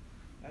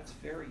 That's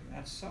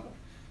subtle.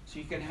 So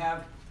you can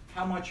have,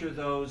 how much are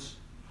those?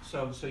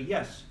 So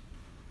yes,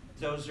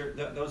 those are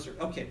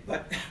okay.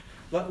 But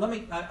let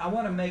me. I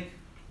want to make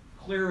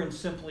clear and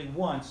simply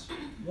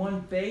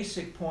one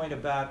basic point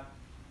about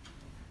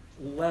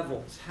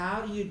levels.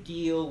 How do you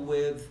deal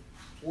with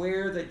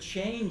where the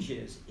change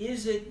is?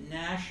 Is it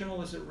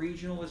national? Is it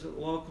regional? Is it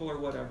local? Or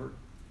whatever?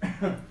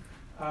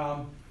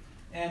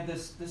 And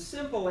the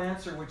simple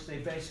answer, which they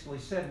basically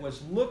said,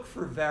 was look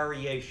for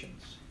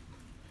variations.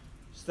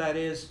 So that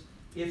is,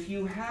 if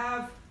you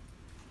have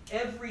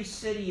every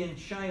city in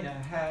China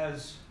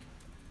has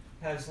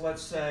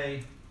let's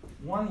say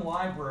one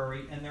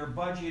library and their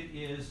budget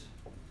is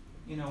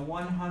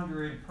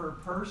 100 per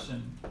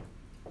person,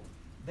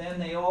 then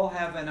they all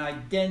have an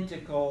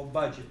identical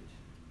budget,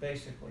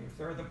 basically. If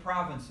they're the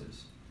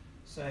provinces,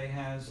 say,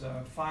 has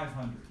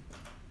 500.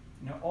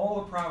 If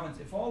all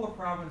the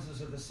provinces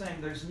are the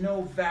same, there's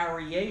no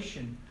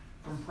variation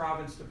from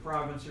province to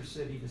province or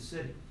city to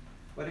city.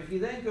 But if you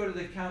then go to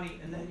the county,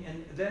 and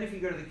then if you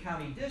go to the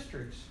county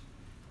districts,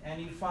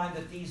 and you find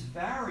that these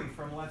vary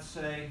from, let's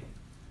say,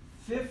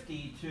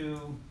 50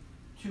 to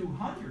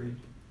 200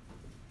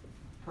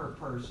 per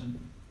person,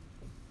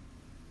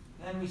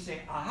 then we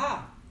say,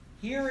 aha,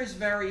 here is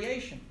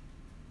variation.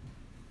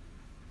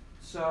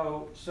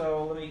 So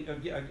let me,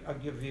 I'll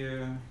give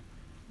you,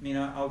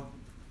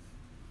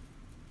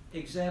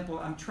 example.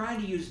 I'm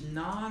trying to use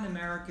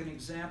non-American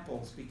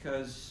examples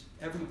because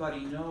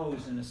everybody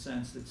knows, in a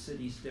sense, that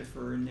cities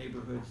differ and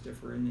neighborhoods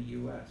differ in the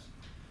U.S.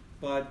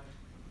 But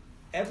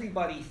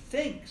everybody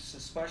thinks,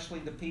 especially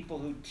the people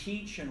who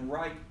teach and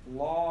write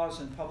laws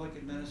and public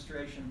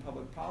administration and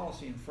public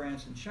policy in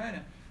France and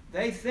China,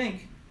 they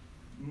think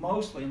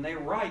mostly, and they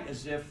write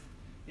as if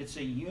it's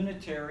a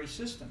unitary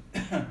system.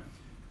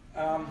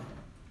 And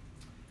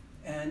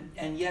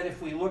yet, if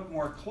we look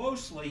more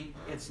closely,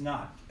 it's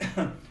not.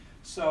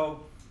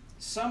 So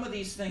some of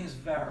these things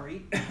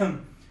vary.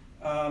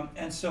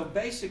 And so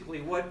basically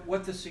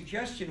what the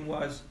suggestion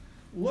was,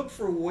 look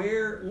for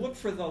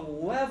the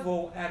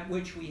level at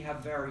which we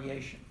have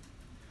variation.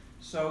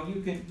 So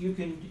you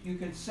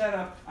can set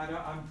up,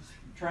 I'm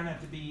trying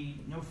not to be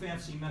no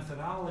fancy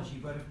methodology,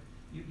 but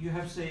if you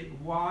have, say,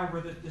 Y,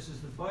 where this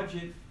is the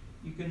budget,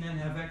 you can then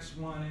have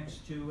X1,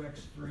 X2,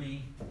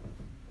 X3,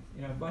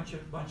 a bunch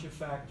of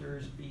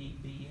factors,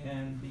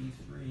 Bn,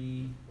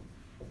 B3,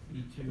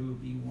 B2,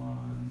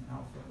 B1,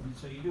 alpha. And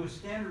so you do a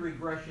standard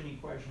regression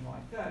equation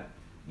like that.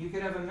 You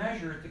could have a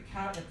measure at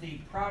the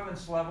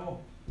province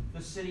level,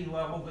 the city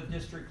level, the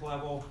district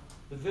level,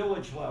 the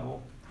village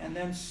level, and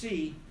then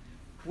see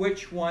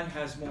which one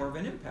has more of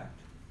an impact.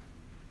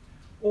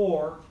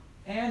 Or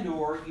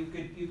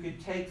you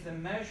could take the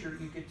measure,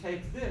 you could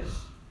take this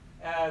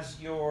as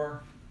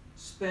your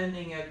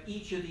spending at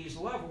each of these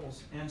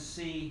levels and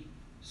see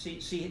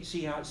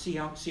how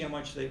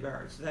much they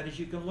vary. So that is,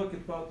 you can look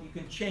at both. You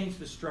can change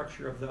the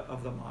structure of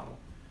the model.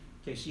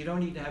 Okay, so you don't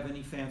need to have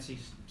any fancy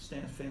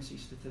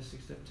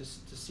statistics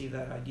to see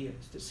that idea,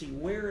 to see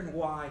where and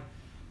why,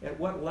 at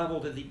what level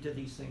do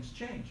these things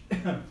change.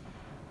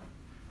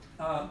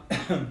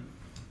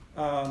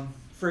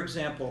 For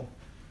example,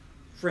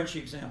 French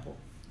example,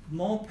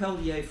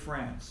 Montpellier,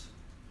 France,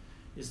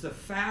 is the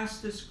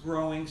fastest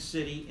growing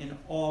city in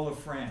all of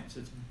France.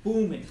 It's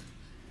booming.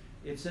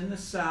 It's in the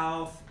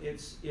south.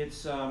 It's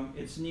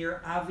near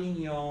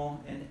Avignon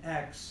and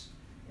Aix.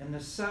 And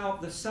the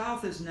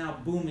south is now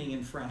booming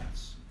in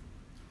France.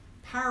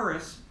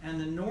 Paris and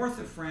the north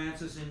of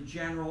France is in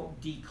general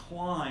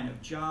decline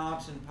of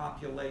jobs and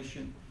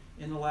population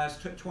in the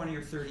last 20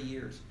 or 30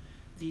 years.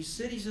 These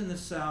cities in the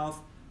south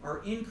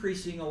are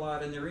increasing a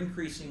lot, and they're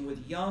increasing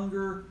with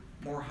younger,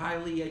 more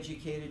highly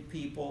educated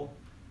people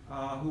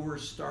who are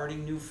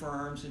starting new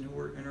firms and who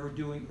are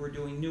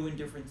doing new and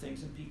different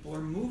things, and people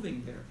are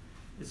moving there.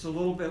 It's a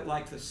little bit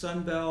like the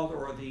Sun Belt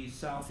or the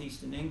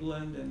southeastern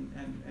England,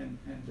 and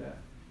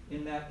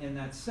in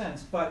that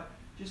sense. But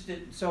just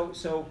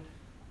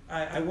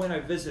when I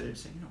visited,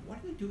 saying, what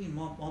are they doing in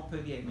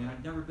Montpellier? I mean,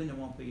 I've never been to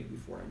Montpellier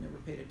before. I've never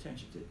paid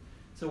attention to it.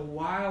 It's a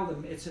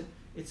wild.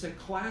 It's a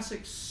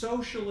classic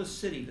socialist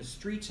city. The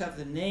streets have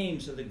the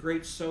names of the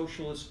great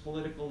socialist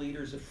political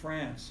leaders of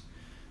France.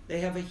 They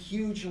have a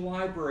huge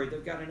library.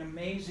 They've got an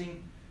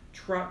amazing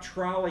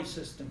trolley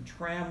system,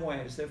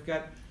 tramways. They've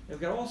got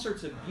all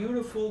sorts of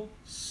beautiful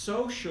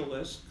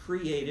socialist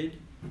created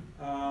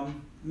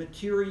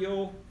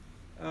material,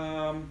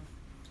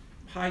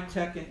 high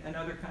tech, and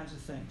other kinds of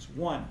things.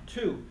 1,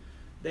 2,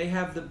 they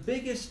have the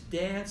biggest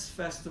dance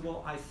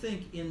festival, I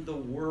think, in the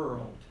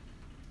world.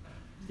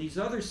 These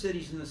other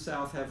cities in the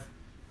south have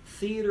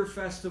theater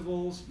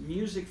festivals,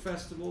 music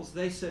festivals.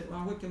 They said, well,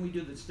 what can we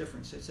do that's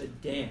different? So they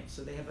said dance.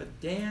 So they have a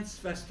dance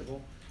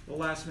festival that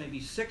lasts maybe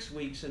 6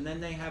 weeks, and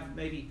then they have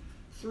maybe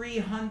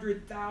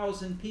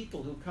 300,000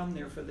 people who come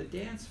there for the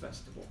dance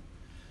festival.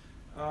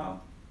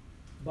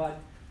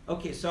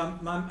 Okay, so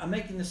I'm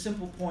making the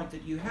simple point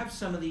that you have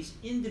some of these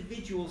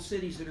individual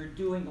cities that are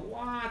doing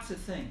lots of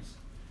things.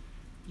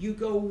 You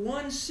go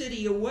 1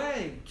 city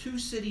away, 2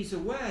 cities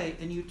away,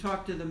 and you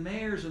talk to the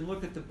mayors and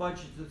look at the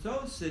budgets of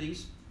those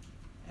cities,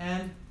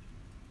 and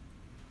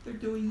they're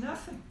doing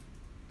nothing.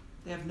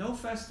 They have no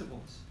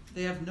festivals.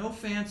 They have no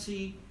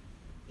fancy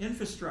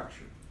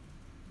infrastructure.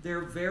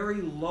 They're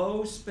very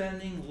low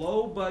spending,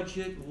 low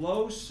budget,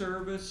 low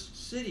service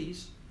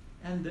cities,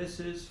 and this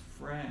is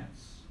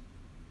France.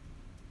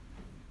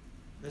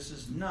 This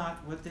is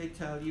not what they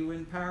tell you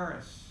in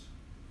Paris.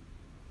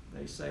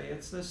 They say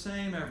it's the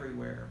same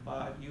everywhere,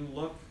 but you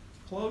look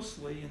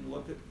closely and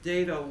look at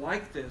data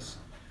like this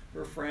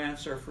for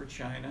France or for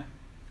China,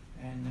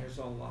 and there's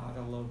a lot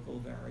of local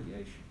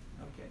variation.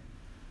 Okay.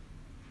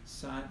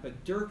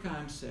 But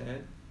Durkheim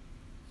said,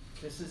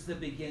 this is the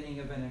beginning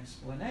of an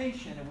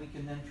explanation, and we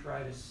can then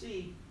try to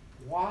see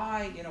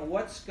why,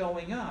 what's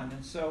going on.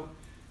 And so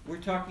we're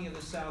talking of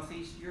the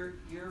southeast.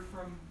 You're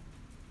from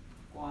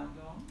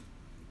Guangdong?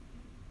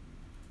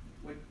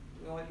 What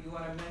you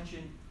want to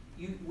mention?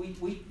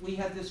 We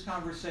had this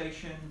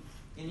conversation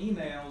in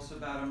emails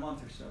about a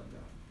month or so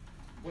ago.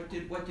 What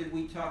did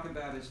we talk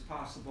about as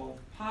possible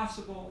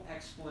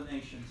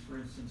explanations, for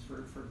instance,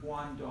 for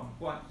Guangdong?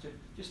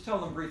 Just tell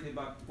them briefly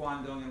about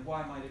Guangdong and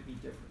why might it be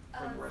different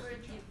from the rest of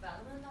China. For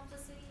development of the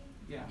city?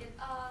 Yeah.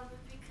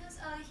 Because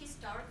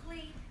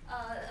historically,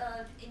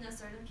 in a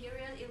certain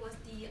period, it was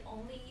the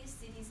only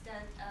cities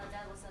that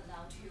was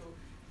allowed to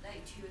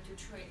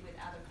trade with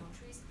other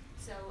countries.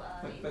 So.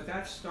 But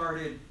that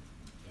started.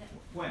 Yeah.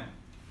 When?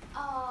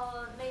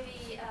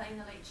 Maybe in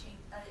the late Qing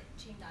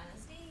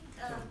dynasty.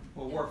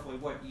 Roughly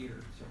what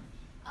year? Sorry.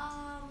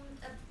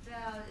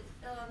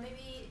 About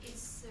maybe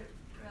it's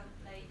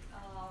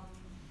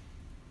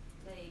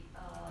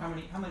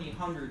How many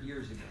hundred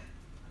years ago?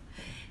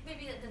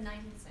 Maybe the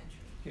 19th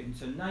century. Okay,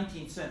 so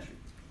 19th century.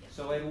 Yes.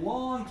 So a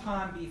long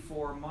time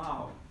before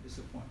Mao is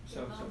the point. A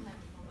long time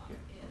before Mao. Okay,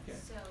 Yeah. okay.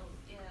 So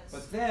yes.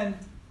 But then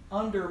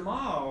under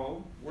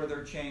Mao were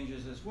there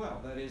changes as well.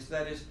 That is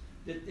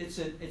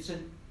it's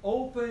an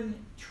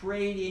open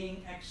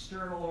trading,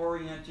 external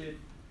oriented,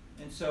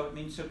 and so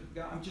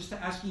I'm just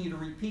asking you to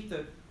repeat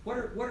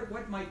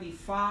what might be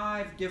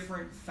 5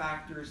 different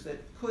factors that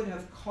could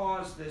have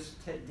caused this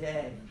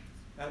today.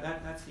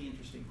 That's the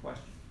interesting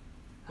question.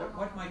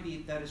 What might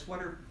be what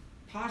are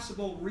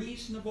possible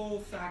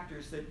reasonable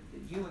factors that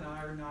you and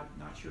I are not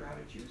sure how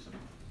to choose them?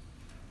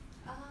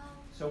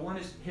 So one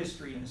is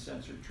history in a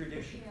sense, or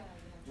tradition. Yeah.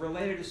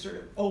 Related to sort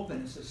of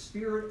openness, a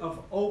spirit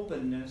of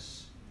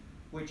openness,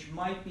 which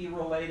might be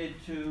related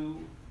to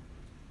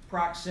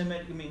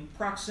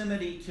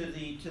proximity to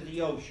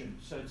the ocean.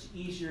 So it's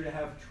easier to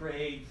have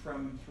trade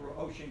through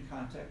ocean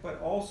contact. But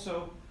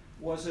also,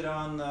 was it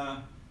on the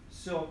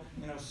Silk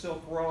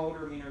Road,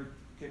 or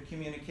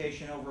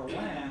communication over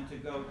land to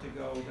go to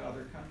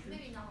other countries?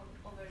 Maybe not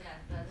over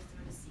that, but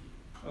through the sea.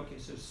 Okay,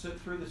 so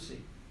through the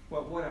sea.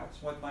 Well, what else?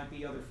 What might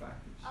be other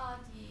factors?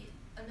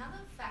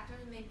 Another factor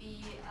may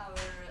be our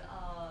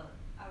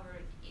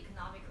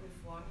economic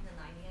reform in the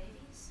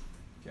 1980s.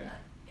 Okay.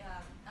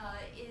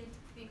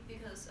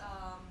 because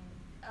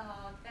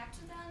back to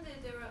then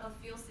there were a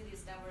few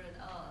cities that were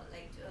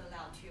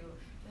allowed to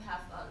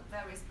have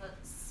very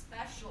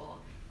special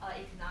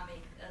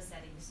economic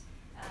settings,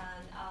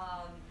 and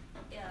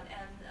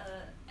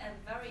and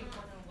very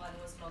important one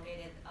was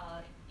located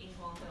in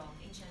Guangdong,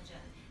 in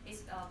Shenzhen.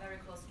 It's very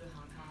close to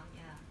Hong Kong,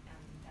 yeah, and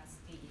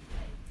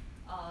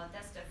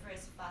that's the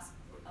first fast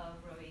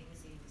growing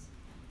cities.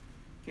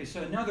 Okay,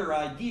 so another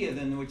idea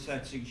then which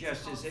that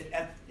suggests is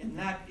that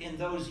in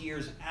those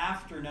years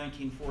after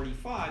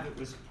 1945, it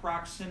was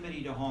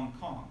proximity to Hong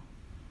Kong.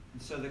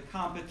 And so the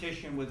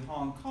competition with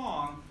Hong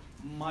Kong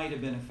might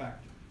have been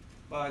effective.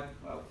 But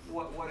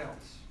what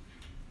else?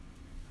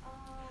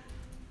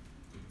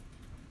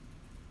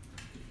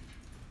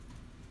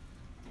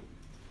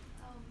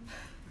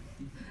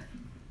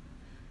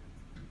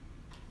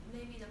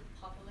 Maybe the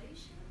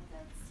population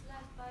that's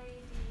led by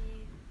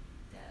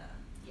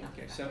the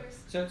Okay, factors.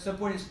 so the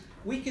point is,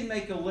 we can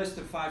make a list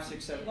of 5,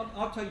 6, 7.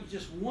 I'll tell you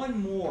just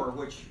one more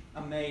which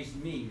amazed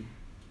me.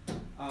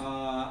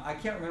 I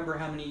can't remember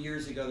how many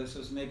years ago this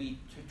was, maybe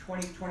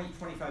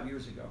 25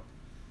 years ago.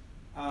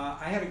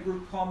 I had a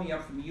group call me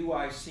up from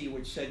UIC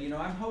which said, you know,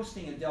 I'm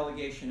hosting a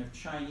delegation of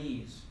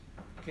Chinese.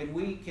 Can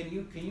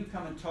you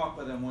come and talk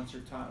with them once or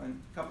a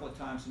couple of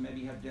times and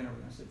maybe have dinner with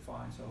them? I said,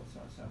 fine, so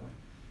I went.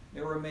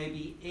 There were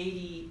maybe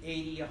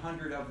 80,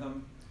 100 of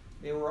them.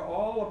 They were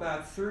all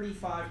about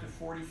 35 to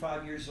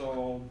 45 years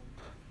old,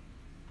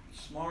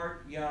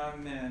 smart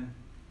young men,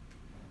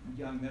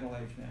 young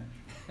middle-aged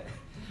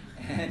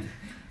men,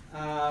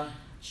 and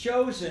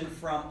chosen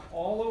from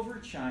all over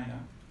China.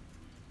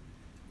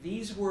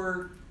 These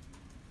were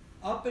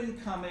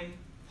up-and-coming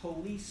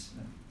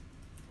policemen.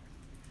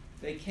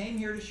 They came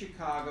here to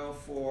Chicago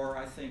for,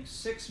 I think,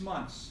 6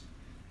 months.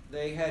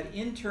 They had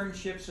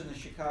internships in the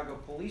Chicago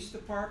Police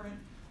Department.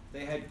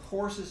 They had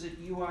courses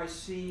at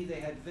UIC. They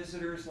had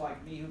visitors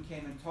like me who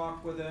came and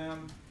talked with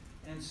them,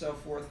 and so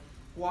forth.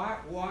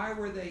 Why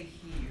were they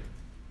here?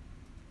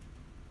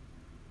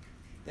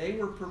 They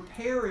were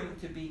preparing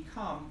to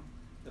become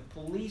the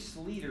police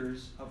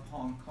leaders of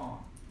Hong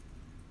Kong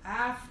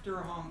after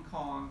Hong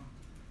Kong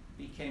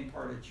became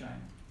part of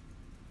China.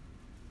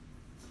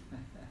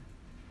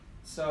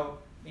 So,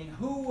 I mean,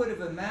 who would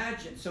have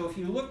imagined? So if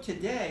you look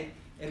today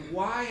at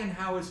why and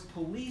how is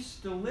police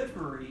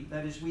delivery,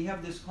 that is, we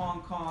have this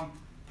Hong Kong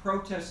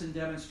protests and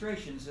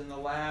demonstrations in the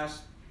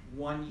last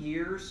 1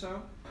 year or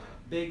so,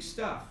 big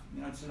stuff.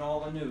 You know, it's in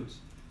all the news.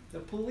 The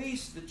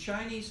police,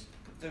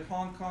 the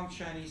Hong Kong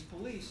Chinese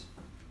police,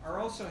 are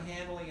also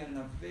handling it in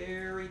a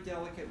very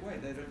delicate way.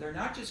 They're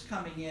not just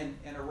coming in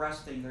and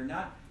arresting.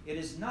 It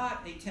is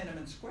not a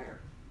Tiananmen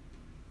Square.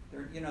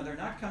 They're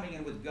not coming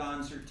in with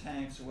guns or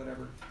tanks or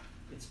whatever.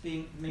 It's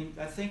being, I mean,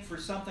 I think for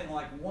something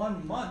like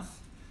 1 month,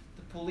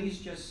 the police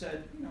just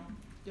said, you know,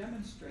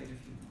 demonstrate if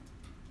you want.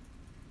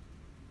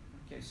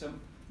 Okay, so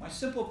my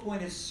simple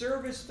point is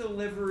service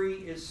delivery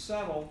is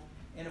subtle,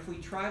 and if we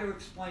try to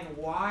explain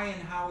why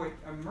and how it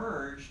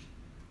emerged,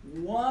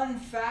 one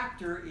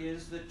factor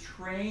is the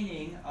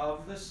training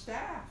of the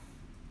staff.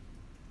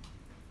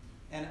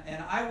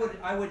 And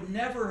I would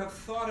never have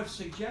thought of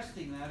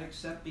suggesting that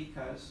except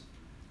because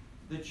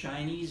the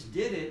Chinese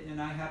did it, and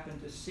I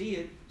happened to see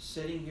it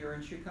sitting here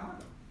in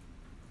Chicago.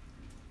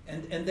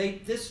 And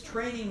this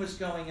training was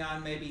going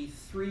on maybe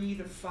 3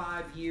 to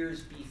 5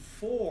 years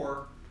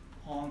before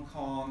Hong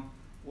Kong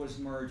was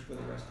merged with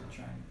the rest of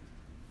China.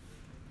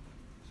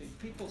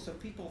 So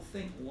people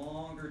think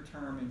longer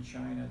term in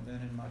China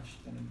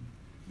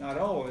not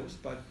always,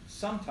 but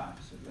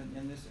sometimes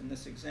in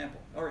this example.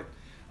 All right,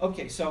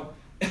 okay. So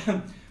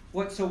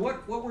what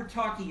we're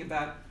talking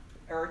about,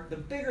 or the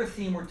bigger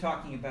theme we're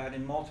talking about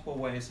in multiple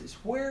ways, is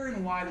where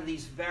and why do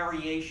these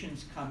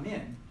variations come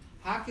in?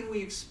 How can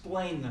we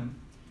explain them?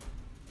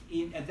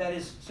 And that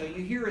is, so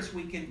you hear us.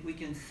 We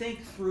can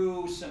think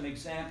through some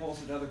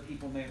examples that other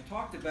people may have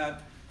talked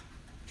about: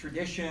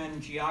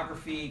 tradition,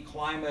 geography,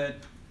 climate,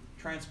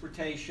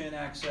 transportation,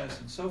 access,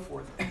 and so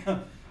forth.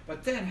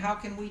 But then how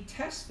can we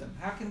test them?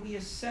 How can we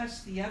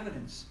assess the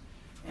evidence?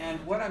 And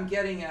what I'm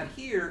getting at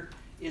here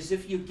is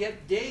if you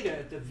get data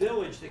at the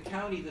village, the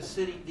county, the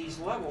city, these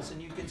levels,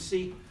 and you can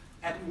see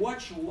at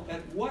what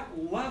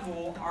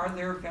level are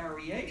there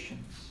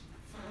variations.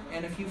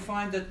 And if you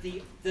find that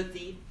the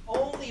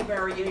only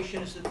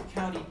variation is at the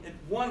county at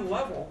one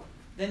level,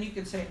 then you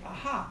can say,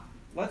 aha,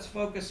 let's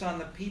focus on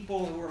the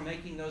people who are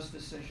making those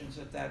decisions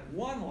at that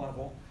one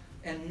level,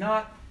 and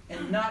not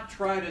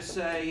try to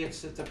say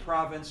it's at the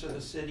province or the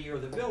city or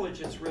the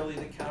village. It's really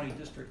the county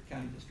district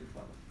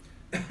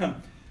level.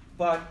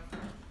 But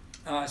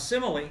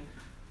similarly,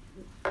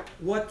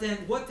 what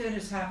then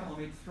has happened? Let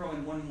me throw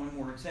in one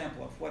more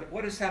example of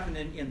what has happened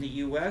in the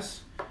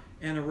U.S.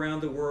 and around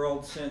the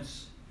world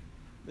since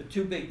the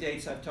two big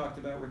dates I've talked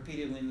about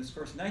repeatedly in this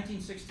course,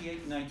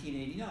 1968 and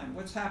 1989.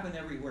 What's happened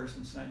everywhere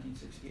since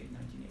 1968 and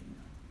 1989?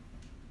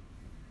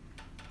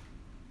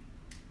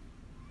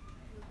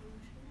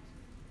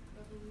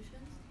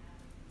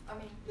 I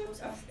mean,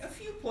 A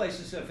few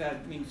places have had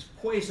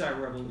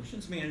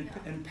quasi-revolutions. I mean,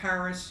 in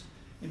Paris,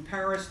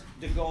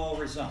 de Gaulle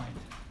resigned.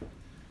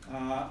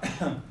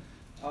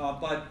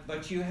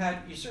 But you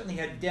certainly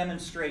had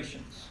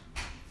demonstrations.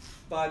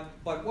 But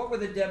what were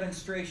the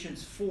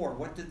demonstrations for?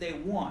 What did they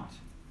want?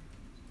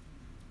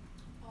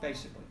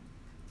 Basically,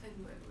 Like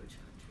which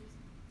countries?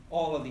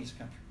 all of these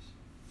countries.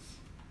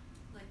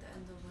 Like the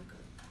end of like an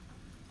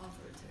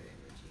authoritarian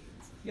regime.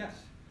 Yes,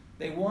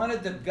 they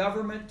wanted the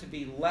government to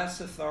be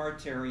less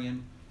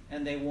authoritarian,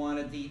 and they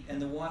wanted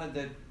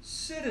the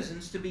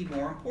citizens to be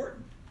more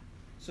important.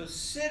 So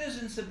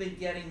citizens have been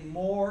getting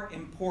more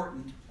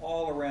important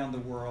all around the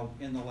world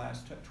in the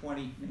last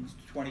 20,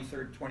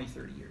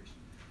 30 years.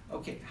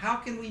 Okay, how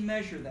can we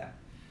measure that?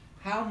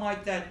 How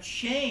might that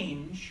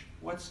change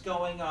what's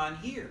going on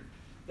here?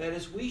 That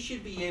is, we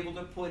should be able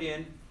to put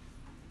in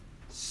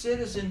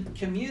citizen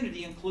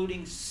community,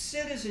 including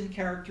citizen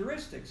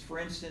characteristics. For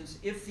instance,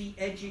 if the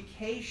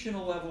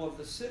educational level of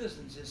the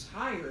citizens is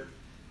higher,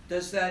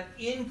 does that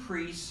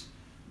increase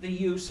the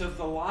use of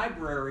the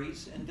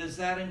libraries, and does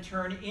that in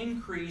turn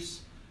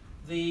increase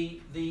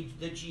the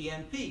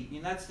GNP? I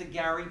mean, that's the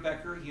Gary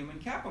Becker human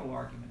capital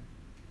argument.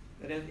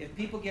 That if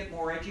people get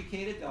more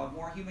educated, they'll have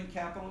more human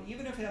capital.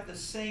 Even if they have the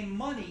same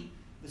money,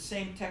 the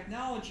same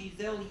technology,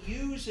 they'll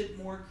use it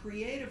more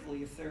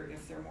creatively if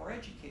they're more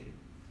educated.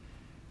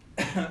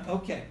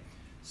 Okay,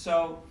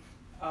 so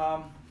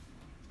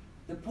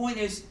the point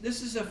is,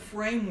 this is a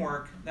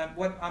framework that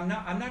I'm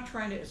not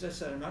trying to, as I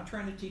said, I'm not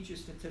trying to teach you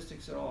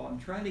statistics at all. I'm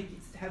trying to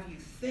have you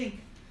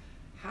think,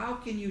 how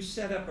can you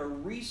set up a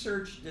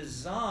research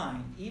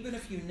design, even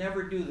if you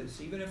never do this,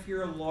 even if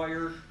you're a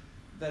lawyer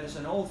that is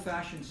an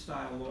old-fashioned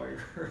style lawyer,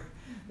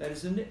 that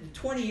is in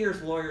 20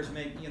 years lawyers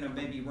may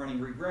be running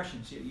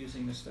regressions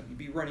using this stuff. You'd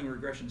be running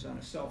regressions on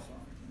a cell phone,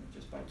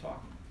 just by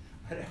talking,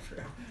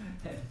 whatever.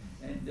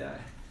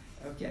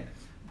 Okay,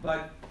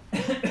 but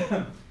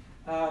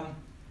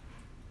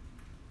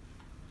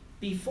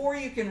before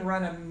you can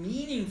run a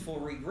meaningful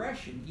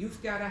regression,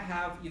 you've got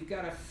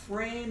to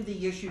frame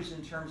the issues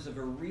in terms of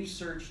a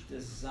research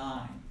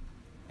design,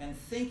 and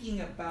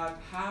thinking about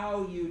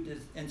how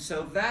and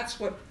so that's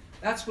what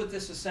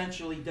this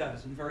essentially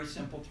does in very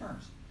simple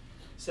terms.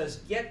 It says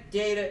get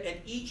data at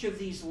each of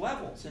these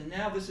levels, and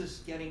now this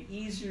is getting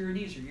easier and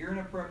easier.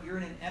 You're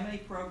in an MA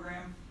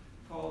program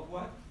called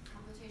what?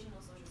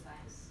 Computational social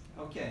science.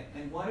 Okay,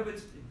 and one of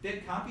its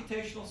big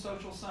computational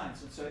social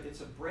science.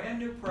 It's a brand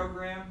new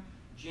program.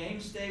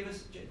 James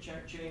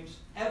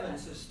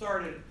Evans has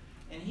started,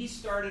 and he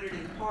started it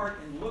in part,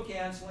 and Luke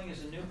Ansling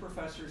is a new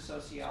professor of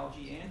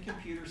sociology and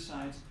computer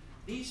science.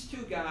 These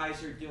two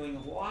guys are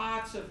doing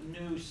lots of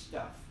new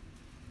stuff.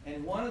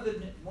 And one of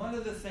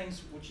the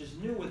things which is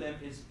new with them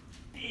is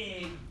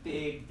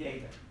big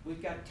data.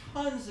 We've got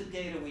tons of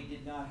data we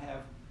did not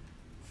have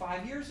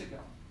 5 years ago.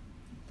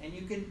 And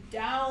you can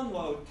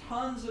download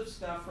tons of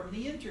stuff from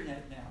the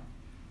internet now.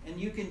 And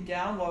you can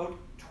download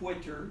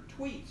Twitter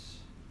tweets.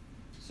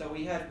 So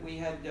we had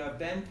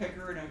Ben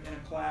Picker in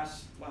a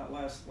class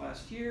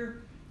last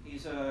year.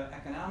 He's an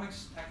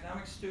economics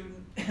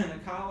student in a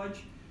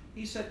college.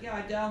 He said, yeah,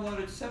 I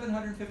downloaded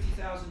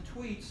 750,000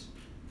 tweets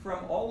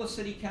from all the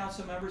city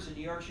council members in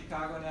New York,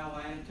 Chicago, and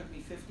LA, and it took me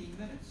 15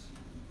 minutes.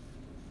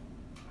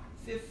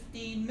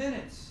 15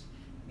 minutes.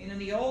 I mean, in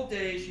the old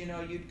days, you'd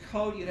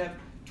have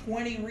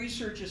 20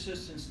 research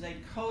assistants, and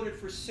they'd code it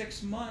for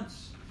 6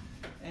 months,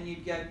 and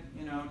you'd get,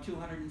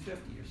 250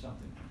 or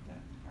something like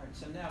that. All right,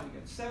 so now we've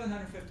got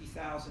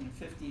 750,000 in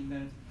 15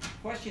 minutes. The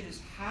question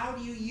is, how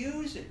do you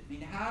use it? I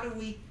mean, how do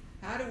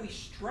we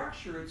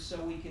structure it so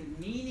we can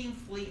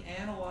meaningfully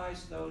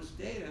analyze those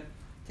data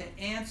to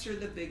answer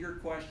the bigger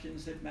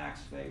questions that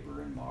Max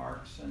Weber and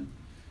Marx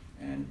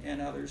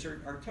and others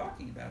are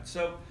talking about?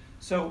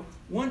 So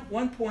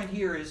one point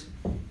here is,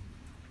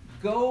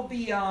 go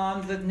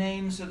beyond the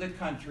names of the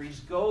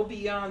countries, go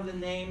beyond the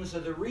names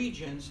of the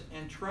regions,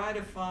 and try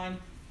to find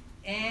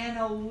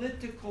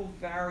analytical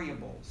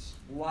variables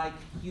like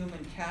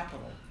human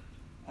capital,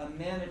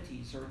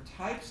 amenities, or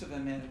types of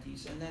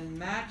amenities, and then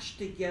match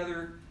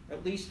together,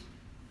 at least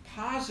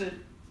posit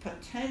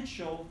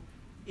potential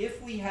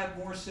if we have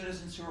more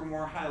citizens who are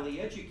more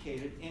highly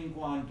educated in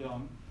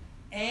Guangdong,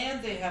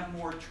 and they have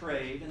more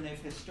trade, and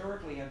they've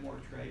historically had more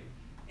trade,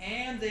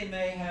 and they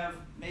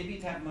maybe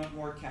have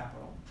more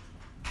capital,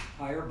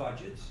 higher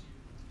budgets,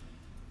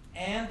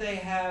 and they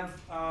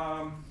have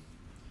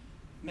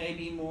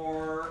maybe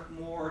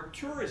more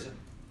tourism.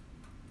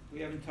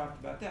 We haven't talked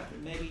about that,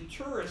 but maybe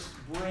tourists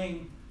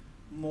bring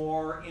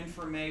more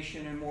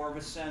information and more of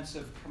a sense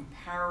of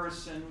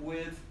comparison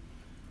with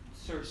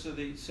so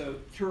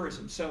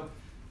tourism. So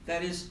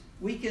that is,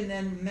 we can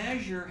then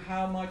measure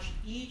how much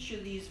each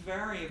of these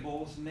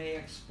variables may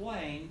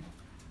explain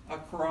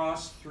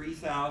across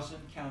 3,000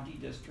 county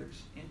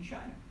districts in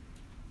China.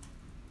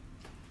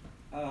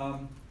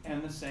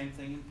 And the same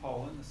thing in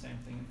Poland, the same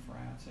thing in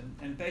France.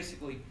 And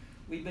basically,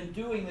 we've been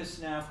doing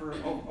this now for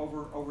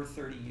over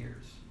 30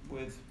 years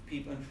with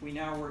people. And we're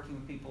now working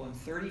with people in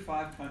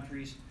 35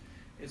 countries.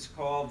 It's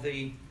called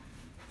the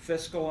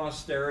Fiscal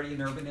Austerity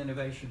and Urban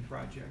Innovation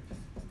Project.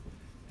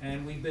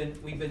 And we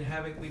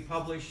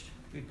published,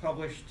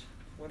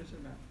 what is it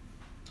about?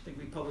 I think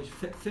we published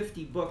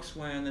 50 books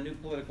when the New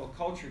Political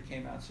Culture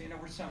came out. So, you know,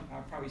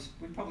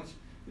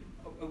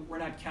 we're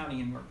not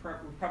counting anymore. We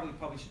probably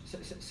published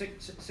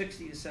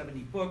 60 to 70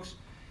 books.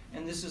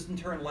 And this has in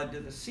turn led to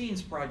the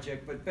Scenes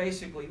Project. But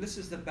basically, this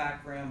is the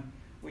background,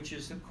 which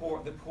is the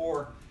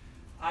core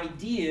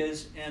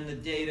ideas and the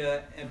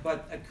data.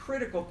 But a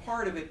critical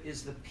part of it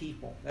is the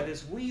people. That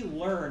is, we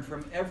learn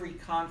from every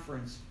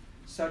conference,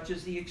 such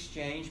as the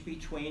exchange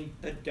between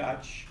the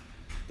Dutch,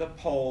 the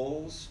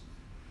Poles,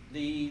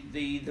 the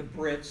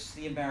Brits,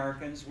 the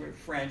Americans, we're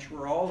French,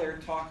 we're all there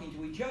talking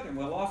to each other. And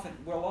we'll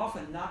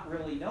often not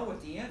really know what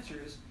the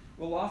answer is.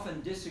 We'll often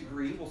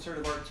disagree. We'll sort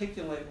of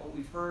articulate what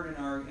we've heard in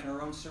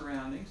our own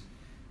surroundings.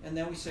 And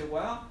then we say,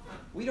 well,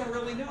 we don't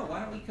really know.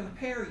 Why don't we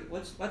compare?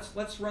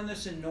 Let's run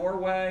this in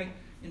Norway,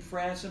 in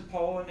France, and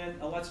Poland,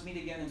 and let's meet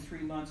again in 3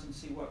 months and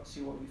see what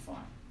we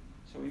find.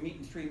 So we meet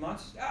in 3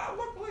 months.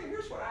 Look,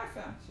 here's what I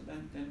found. So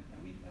then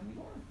we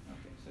learn.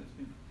 Okay, so it's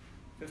been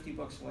 50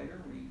 books later.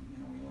 We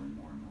learn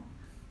more and more.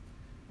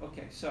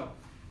 Okay, so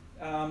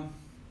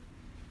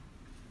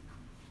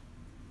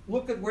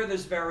look at where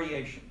there's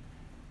variation.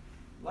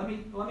 Let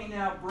me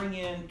now bring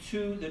in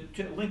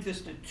link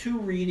this to two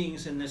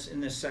readings in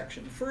this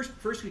section.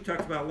 First we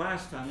talked about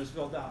last time is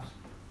Vildovsky.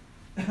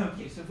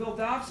 Okay, so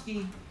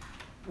Vildovsky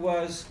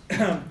was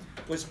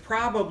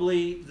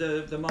probably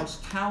the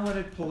most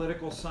talented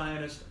political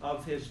scientist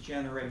of his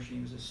generation.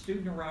 He was a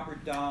student of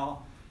Robert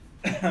Dahl.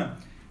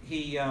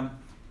 He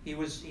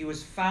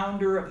was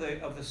founder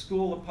of the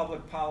School of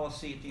Public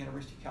Policy at the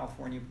University of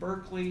California,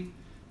 Berkeley.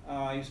 He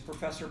was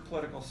professor of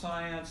political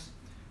science,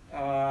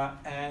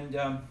 and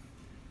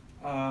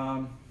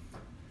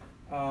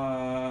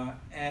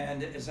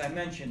as I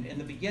mentioned in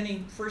the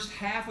beginning, first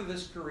half of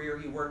his career,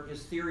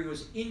 his theory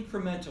was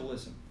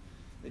incrementalism,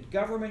 that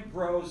government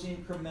grows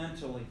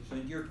incrementally. So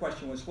your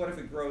question was, what if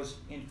it grows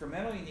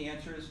incrementally? And the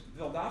answer is,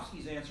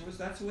 Vildovsky's answer was,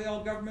 that's the way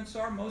all governments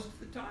are most of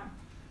the time.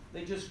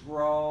 They just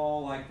grow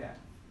like that.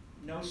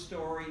 No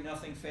story,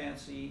 nothing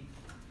fancy,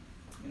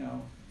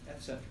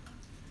 etc.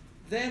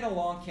 Then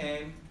along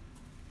came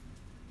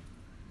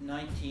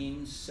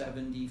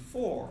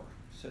 1974.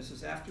 So this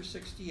is after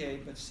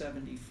 68, but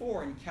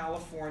 74 in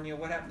California.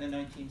 What happened in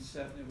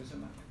 1970? I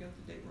got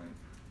the date right.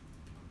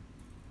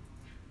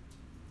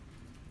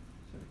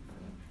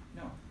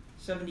 No,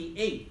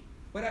 78.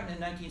 What happened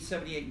in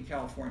 1978 in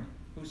California?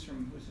 Who's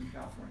in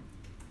California?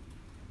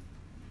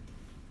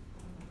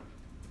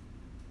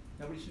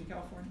 Nobody's from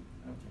California?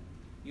 Okay.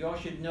 You all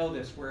should know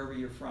this wherever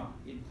you're from,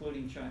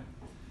 including China.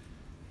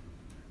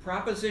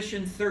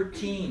 Proposition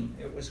 13,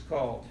 it was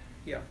called.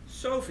 Yeah.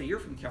 Sophie, you're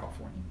from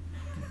California.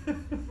 I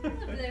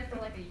lived there for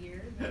like a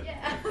year, but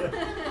yeah.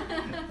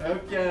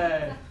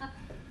 Okay.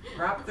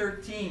 Prop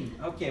 13.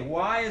 Okay,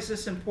 why is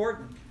this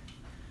important?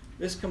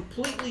 This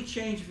completely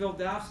changed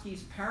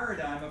Vildovsky's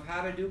paradigm of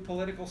how to do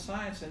political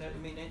science and of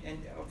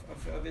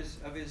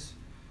his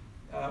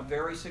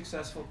very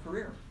successful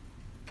career.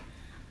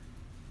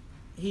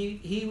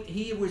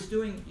 He was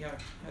doing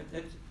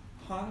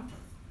Hannah?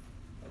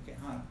 Okay,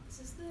 Hannah. Is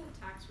this the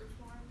tax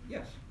reform?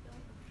 Yes.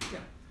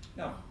 Yeah.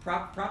 No,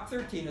 Prop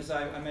 13, as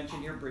I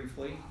mentioned here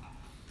briefly,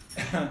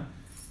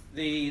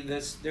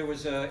 it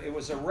was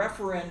a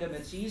referendum.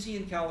 It's easy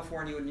in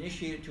California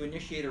to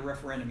initiate a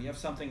referendum. You have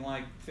something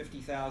like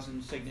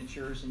 50,000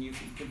 signatures, and you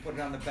can put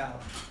it on the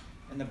ballot.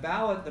 And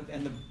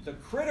the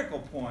critical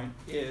point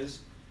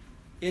is,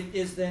 it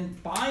is then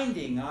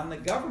binding on the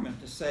government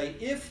to say,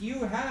 if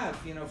you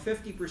have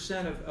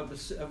 50%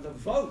 of the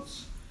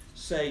votes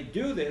say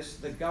do this,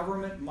 the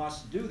government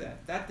must do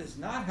that. That does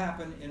not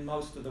happen in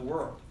most of the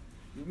world.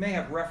 You may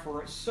have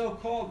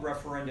so-called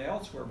referenda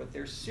elsewhere, but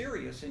they're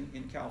serious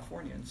in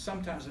California and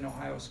sometimes in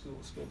Ohio school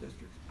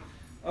districts.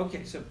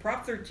 Okay, so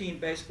Prop 13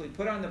 basically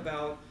put on the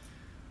ballot,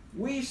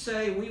 we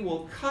say we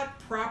will cut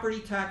property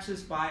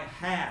taxes by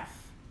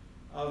half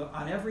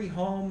on every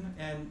home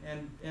and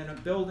a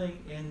building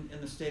in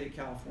the state of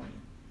California.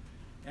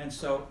 And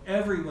so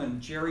everyone,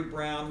 Jerry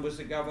Brown was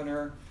the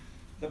governor,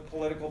 the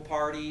political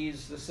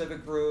parties, the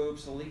civic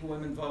groups, the League of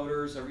Women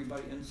Voters,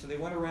 everybody. And so they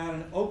went around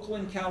in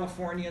Oakland,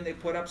 California, and they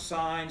put up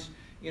signs.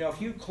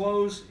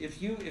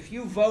 If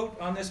you vote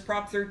on this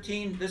Prop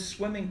 13, this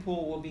swimming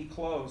pool will be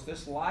closed,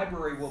 this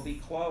library will be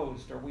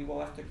closed, or we will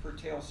have to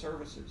curtail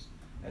services,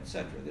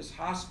 etc. This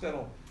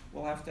hospital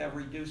will have to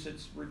reduce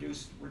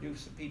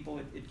the people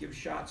it gives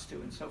shots to,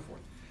 and so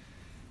forth.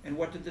 And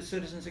what did the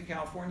citizens of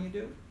California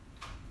do?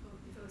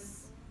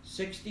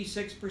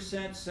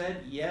 66%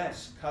 said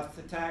yes, cut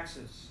the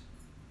taxes.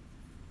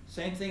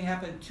 Same thing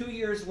happened 2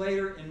 years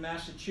later in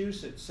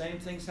Massachusetts. Same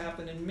things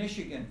happened in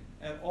Michigan,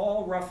 and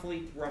all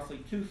roughly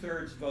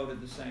 2/3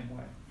 voted the same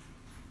way.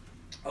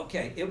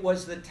 Okay, it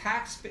was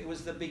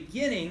the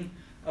beginning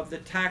of the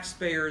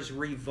taxpayers'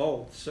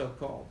 revolt,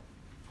 so-called.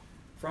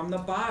 From the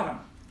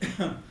bottom.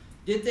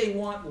 Did they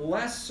want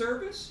less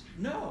service?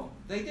 No,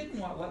 they didn't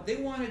want less. They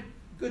wanted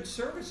good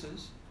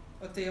services,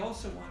 but they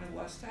also wanted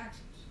less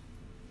taxes.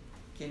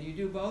 Can you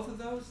do both of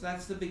those?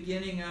 That's the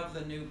beginning of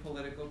the new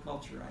political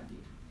culture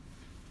idea.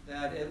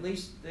 that at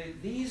least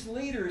these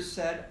leaders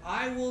said,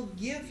 I will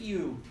give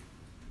you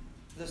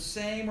the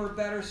same or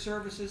better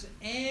services,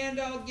 and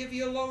I'll give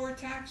you lower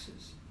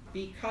taxes,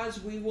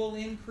 because we will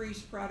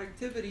increase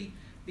productivity,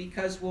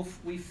 because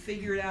we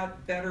figured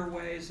out better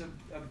ways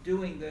of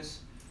doing this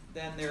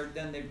than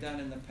they've done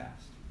in the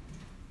past.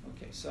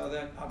 Okay, so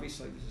that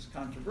obviously this is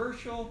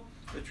controversial.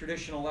 The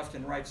traditional left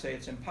and right say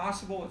it's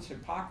impossible, it's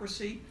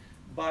hypocrisy,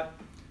 but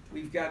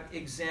we've got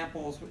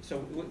examples. So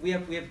we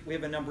have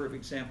a number of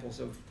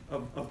examples of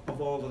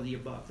all of the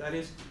above. That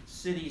is,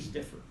 cities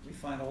differ. We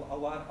find a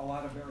lot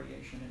of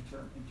variation in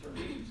terms of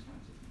these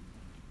kinds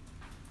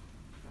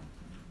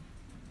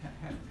of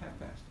things. Half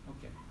past.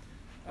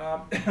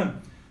 Okay.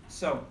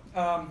 So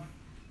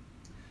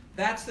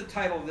that's the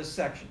title of this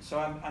section. So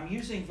I'm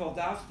using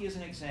Wildowski as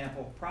an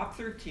example. Prop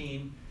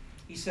 13.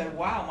 He said,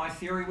 "Wow, my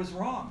theory was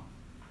wrong.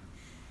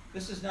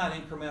 This is not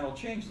incremental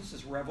change. This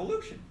is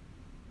revolution."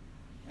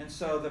 And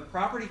so the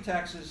property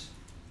taxes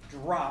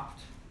dropped.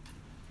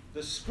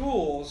 The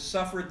schools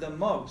suffered the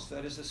most.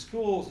 That is, the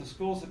schools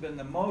have been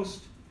the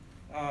most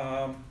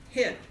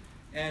hit,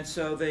 and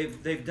so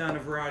they've done a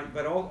variety.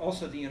 But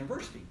also the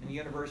university. In the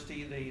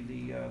university,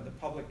 the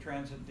public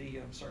transit,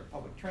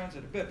 public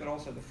transit a bit, but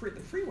also the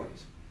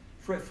freeways.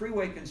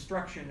 Freeway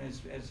construction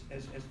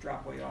has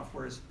dropped way off.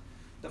 Whereas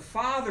the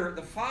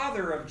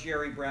father of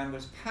Jerry Brown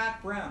was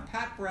Pat Brown.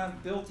 Pat Brown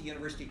built the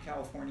University of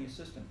California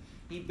system.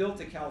 He built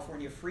the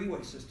California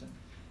freeway system,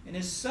 and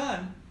his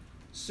son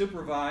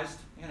supervised,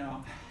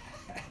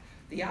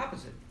 the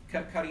opposite,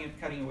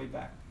 cutting away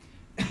back.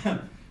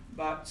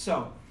 But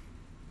so,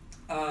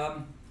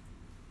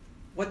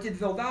 what did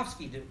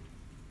Wildowski do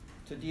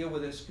to deal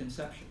with this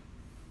conception?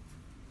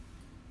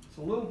 It's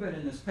a little bit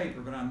in this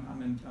paper, but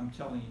I'm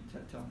telling you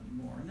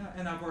more,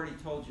 and I've already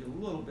told you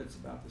little bits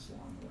about this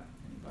along the way.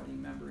 Anybody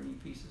remember any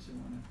pieces who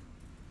want to?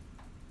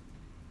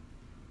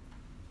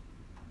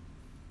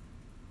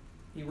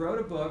 He wrote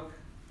a book,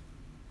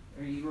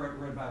 or he wrote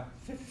about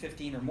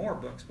 15 or more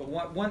books, but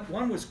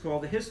one was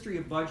called The History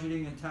of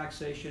Budgeting and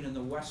Taxation in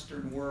the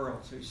Western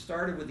World. So he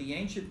started with the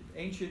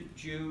ancient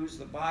Jews,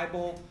 the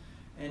Bible,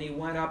 and he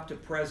went up to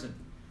present.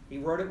 He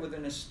wrote it with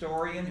an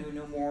historian who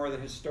knew more of the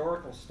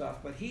historical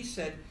stuff, but he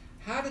said,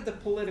 how did the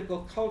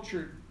political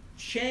culture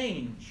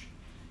change?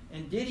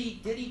 And did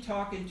he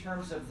talk in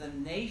terms of the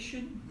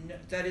nation?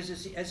 That is,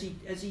 as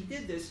he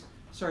did this,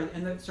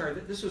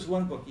 this was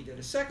one book he did.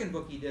 A second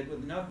book he did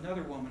with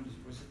another woman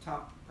who was a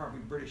top, probably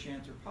British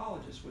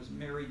anthropologist, was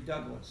Mary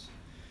Douglas.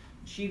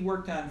 She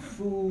worked on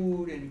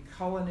food and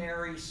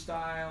culinary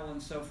style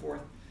and so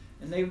forth.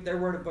 And they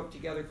wrote a book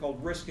together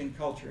called Risk and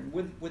Culture. And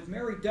with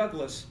Mary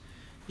Douglas,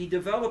 he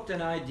developed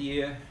an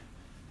idea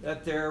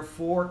that there are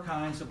 4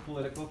 kinds of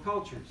political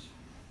cultures.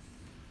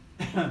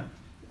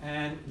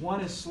 And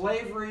one is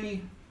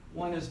slavery,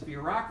 one is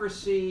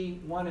bureaucracy,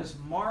 one is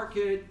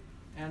market,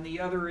 and the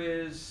other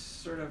is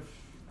sort of,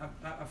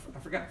 I've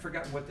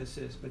forgotten what this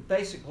is, but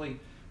basically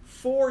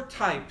 4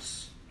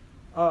 types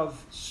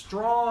of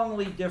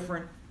strongly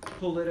different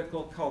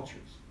political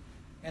cultures.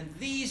 And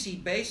these he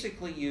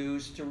basically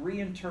used to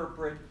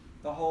reinterpret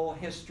the whole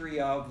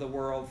history of the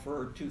world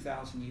for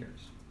 2,000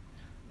 years.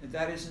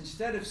 That is,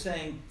 instead of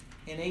saying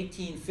in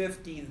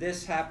 1850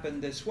 this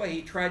happened this way,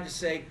 he tried to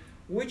say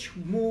which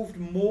moved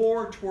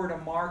more toward a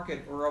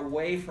market or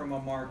away from a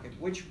market,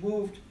 which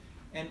moved,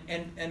 and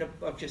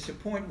just a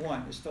point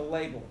 1 is to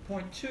label.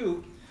 Point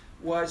 2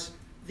 was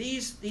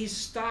these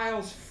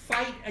styles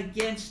fight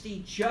against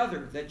each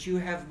other, that you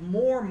have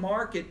more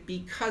market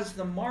because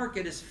the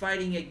market is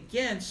fighting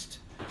against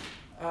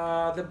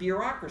the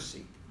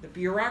bureaucracy. The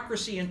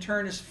bureaucracy in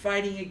turn is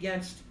fighting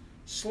against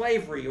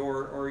slavery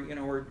or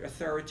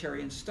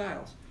authoritarian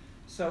styles.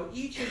 So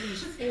each of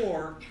these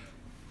 4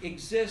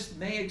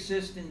 may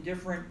exist in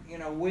different,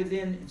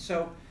 within.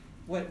 So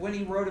when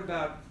he wrote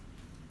about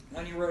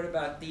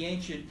the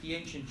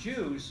ancient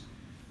Jews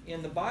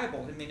in the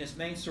Bible, I mean, his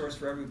main source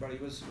for everybody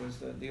was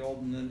the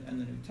Old and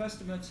the New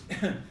Testaments.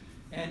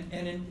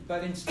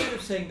 But instead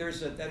of saying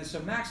so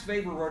Max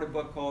Weber wrote a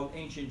book called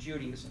Ancient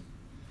Judaism.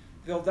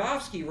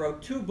 Wildowski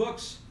wrote 2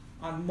 books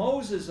on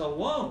Moses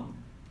alone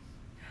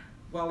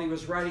while he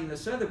was writing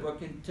this other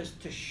book, and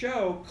to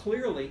show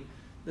clearly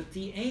that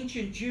the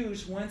ancient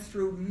Jews went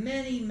through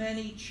many,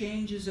 many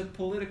changes of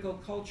political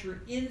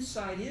culture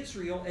inside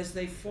Israel as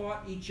they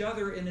fought each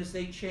other and as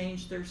they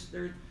changed as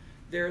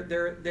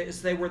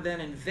they were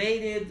then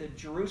invaded. That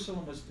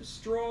Jerusalem was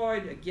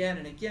destroyed again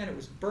and again. It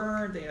was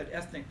burned. They had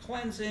ethnic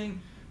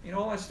cleansing.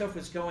 All that stuff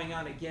was going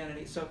on again.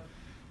 And so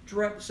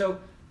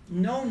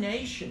no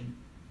nation,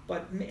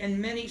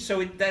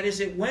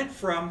 it went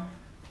from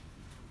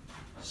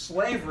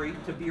slavery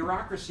to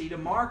bureaucracy to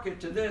market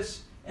to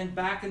this and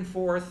back and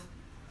forth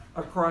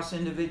across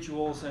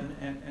individuals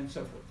and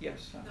so forth.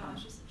 Yes? No,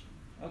 it's just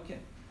a joke. Okay.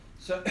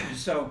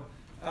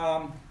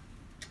 All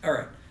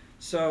right.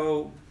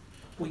 So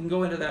we can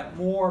go into that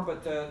more,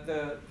 but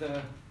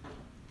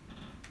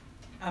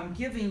I'm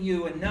giving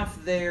you enough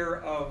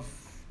there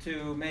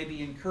to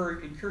maybe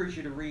encourage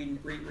you to read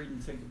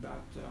and think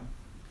about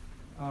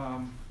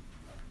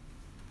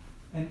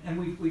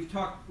And we've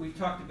talked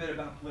a bit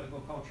about political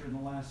culture in the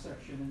last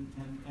section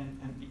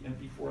and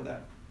before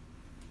that.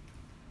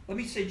 Let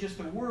me say just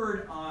a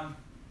word on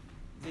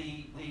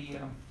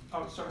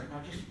oh, sorry, no,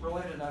 just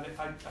related on it.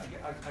 I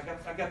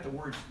got the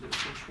words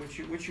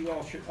which you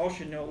all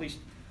should know at least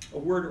a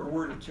word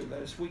or two.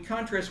 That is, we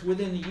contrast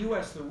within the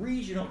U.S. the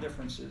regional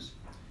differences,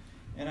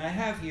 and I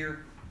have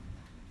here,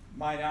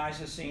 mine eyes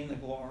have seen the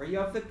glory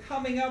of the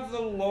coming of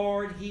the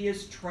Lord. He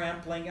is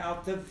trampling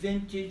out the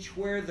vintage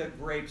where the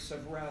grapes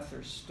of wrath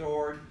are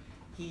stored.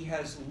 He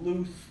has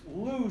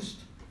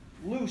loosed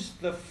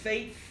the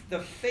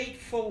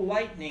fateful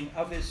lightning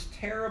of his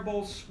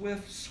terrible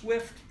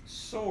swift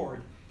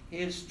sword.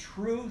 His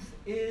truth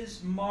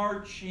is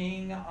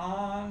marching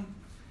on.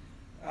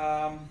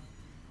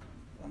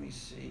 Let me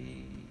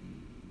see.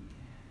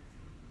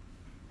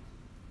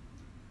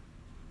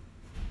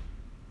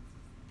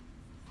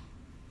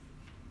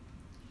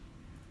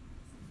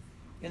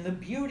 In the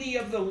beauty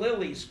of the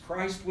lilies,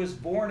 Christ was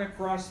born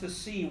across the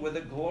sea with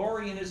a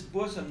glory in his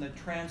bosom that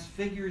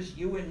transfigures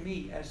you and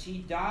me. As he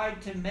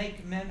died to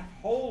make men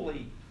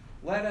holy,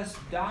 let us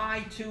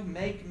die to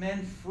make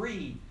men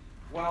free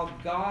while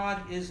God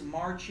is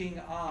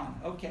marching on.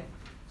 Okay,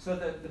 so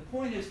the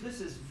point is,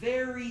 this is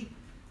very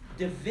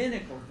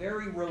divinical,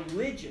 very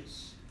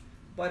religious,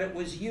 but it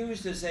was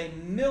used as a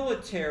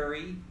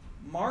military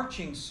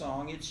marching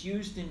song. It's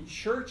used in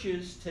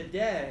churches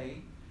today,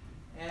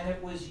 and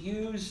it was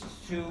used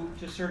to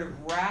sort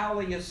of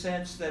rally a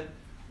sense that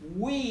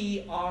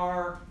we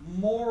are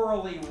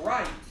morally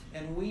right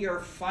and we are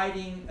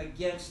fighting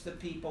against the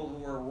people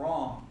who are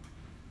wrong.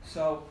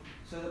 So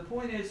the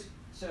point is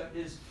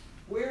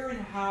where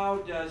and how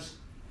does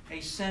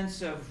a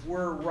sense of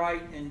we're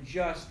right and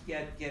just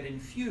get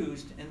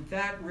infused? And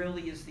that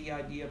really is the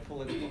idea of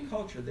political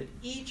culture, that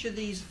each of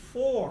these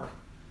four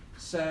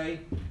say,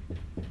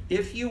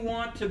 if you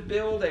want to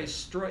build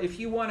if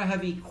you want to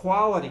have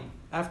equality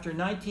after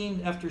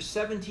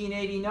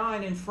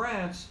 1789 in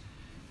France,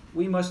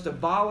 we must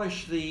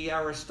abolish the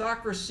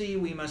aristocracy,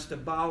 we must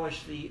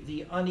abolish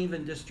the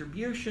uneven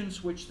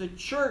distributions which the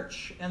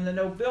church and the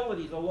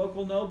nobility, the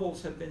local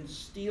nobles, have been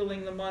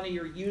stealing the money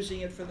or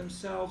using it for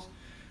themselves.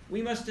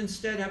 We must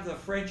instead have the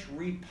French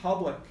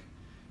Republic.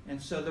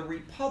 And so the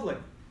Republic,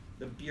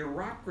 the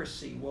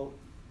bureaucracy, will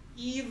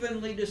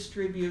evenly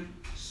distribute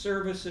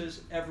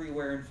services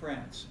everywhere in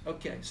France.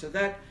 Okay, so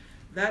that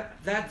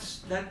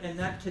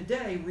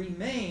today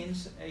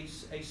remains a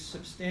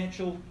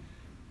substantial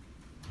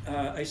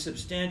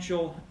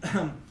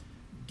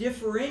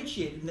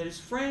differentiated. That is,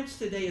 France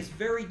today is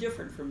very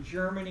different from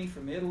Germany,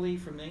 from Italy,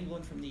 from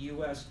England, from the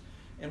U.S.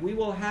 And we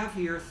will have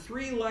here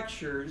 3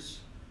 lectures.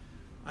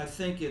 I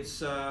think it's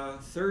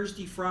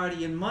Thursday,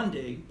 Friday, and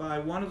Monday by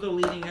one of the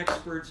leading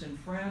experts in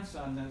France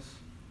on this,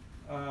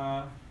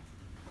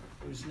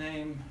 whose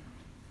name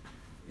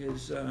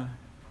is, if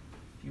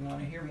you want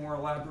to hear more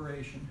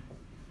elaboration,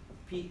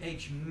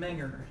 P.H.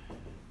 Menger.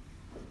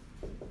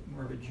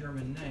 More of a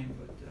German name,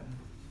 but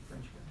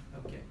French guy.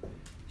 Okay.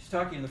 He's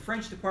talking in the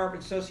French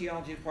department,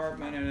 sociology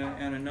department,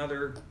 and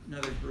another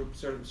group,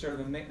 sort of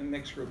a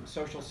mixed group,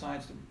 social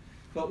science.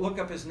 But look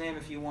up his name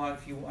if you want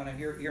to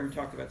hear him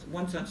talk about it.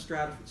 One's on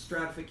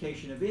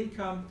stratification of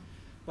income,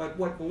 but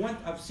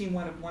I've seen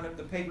one of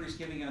the papers he's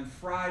giving on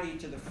Friday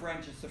to the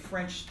French. It's the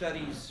French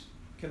Studies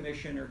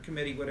Commission or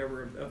Committee,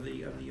 whatever, of the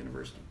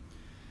university.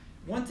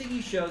 One thing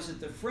he shows is that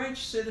the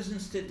French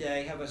citizens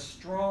today have a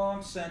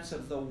strong sense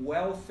of the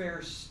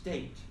welfare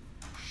state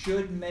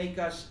should make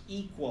us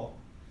equal,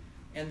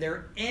 and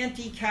they're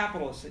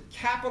anti-capitalist. That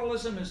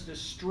capitalism is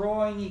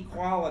destroying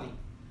equality.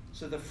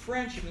 So the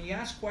French, I mean, you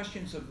ask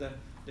questions of the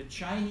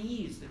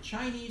Chinese. The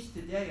Chinese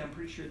today, I'm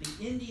pretty sure,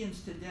 the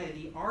Indians today,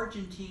 the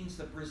Argentines,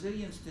 the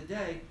Brazilians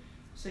today,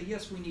 say,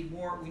 yes, we need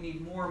more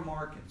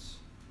markets.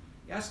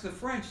 You ask the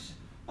French,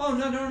 oh,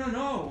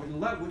 no,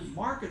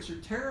 markets are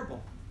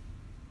terrible.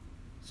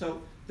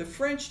 So the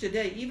French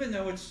today, even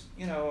though it's,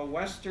 a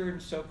Western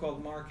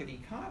so-called market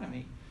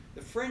economy,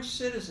 the French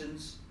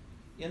citizens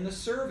in the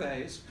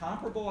surveys,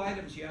 comparable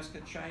items, you ask the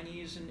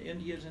Chinese and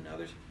Indians and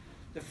others,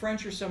 the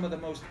French are some of the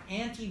most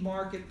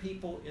anti-market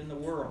people in the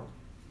world.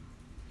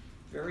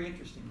 Very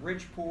interesting.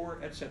 Rich, poor,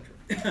 etc.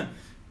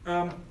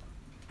 And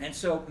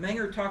so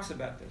Menger talks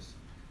about this,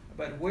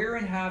 about where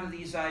and how do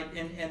these,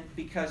 and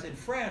because in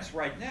France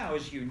right now,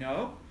 as you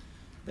know,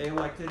 they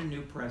elected a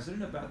new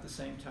president about the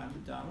same time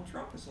that Donald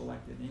Trump was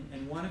elected.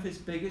 And one of his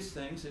biggest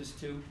things is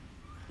to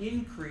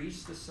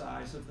increase the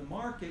size of the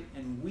market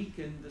and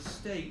weaken the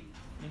state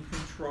in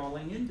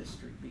controlling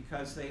industry,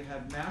 because they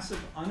have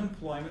massive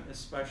unemployment,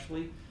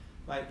 especially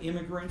by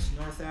immigrants.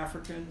 North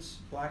Africans,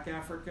 black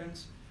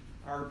Africans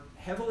are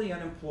heavily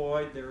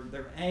unemployed.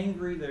 They're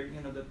angry.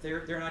 That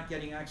they're not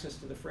getting access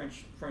to the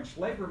French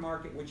labor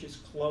market, which is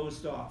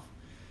closed off.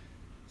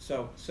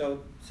 So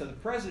the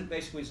president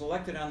basically is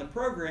elected on the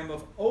program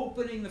of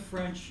opening the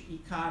French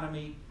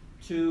economy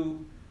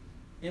to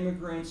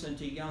immigrants and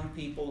to young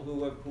people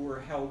who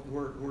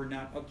are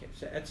not okay,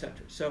 so etc.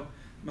 So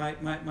my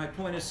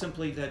point is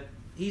simply that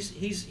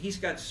he's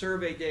got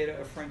survey data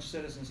of French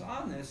citizens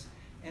on this,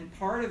 And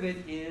part of it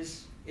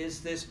is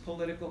this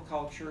political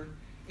culture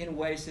in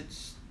ways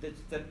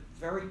that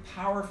very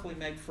powerfully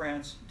make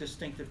France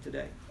distinctive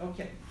today.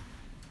 Okay,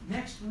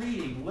 next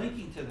reading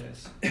linking to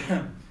this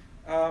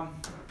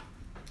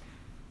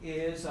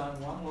is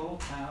on one little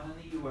town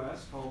in the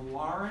U.S. called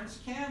Lawrence,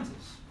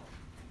 Kansas.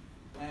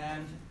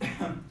 And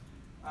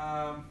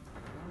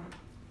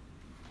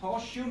Paul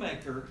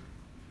Shoemaker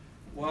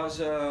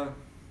was a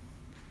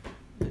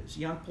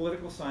young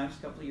political scientist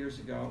a couple of years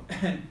ago,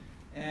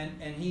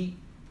 and he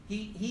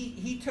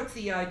took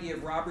the idea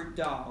of Robert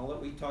Dahl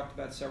that we talked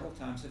about several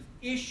times of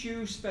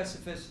issue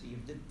specificity.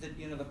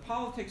 The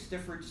politics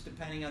differs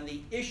depending on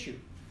the issue.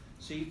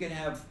 So you can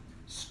have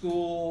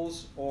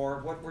schools,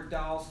 or what were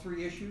Dahl's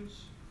 3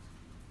 issues?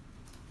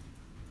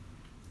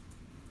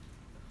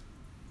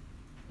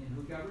 And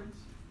who governs?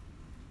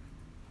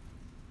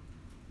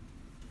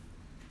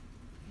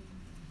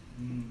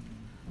 You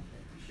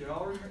should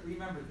all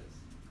remember this.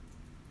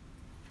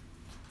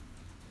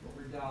 What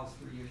were Dahl's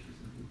 3 issues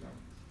and who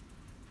governs?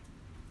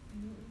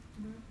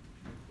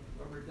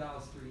 What were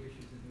Dahl's 3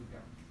 issues and who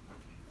governs?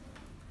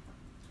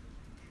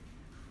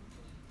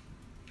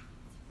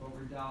 What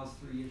were Dahl's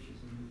 3 issues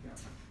and who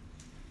governs?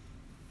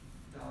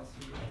 Dahl's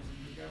 3 issues and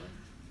who governs?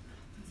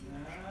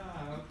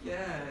 Ah,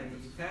 okay.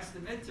 You passed the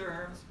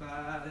midterms,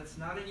 but it's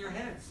not in your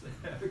heads.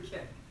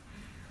 Okay.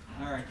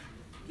 All right.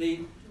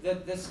 The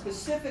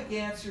specific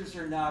answers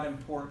are not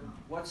important.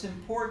 What's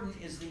important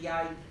is the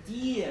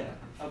idea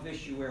of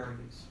issue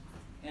areas.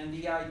 And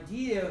the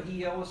idea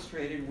he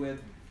illustrated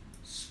with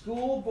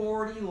school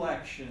board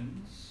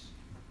elections,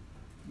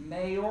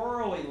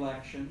 mayoral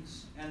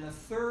elections, and the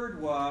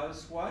third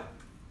was what?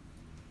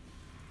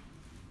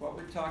 What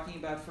we're talking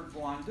about for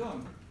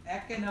Guangdong,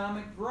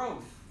 economic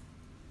growth.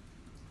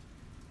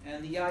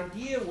 And the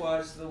idea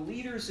was the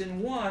leaders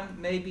in one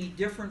may be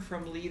different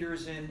from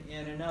leaders in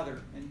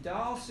another. And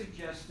Dahl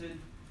suggested,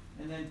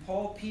 and then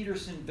Paul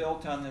Peterson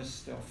built on this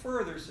still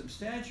further,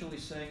 substantially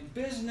saying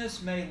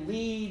business may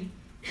lead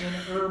in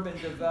urban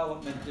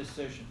development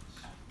decisions.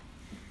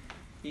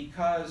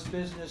 Because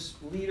business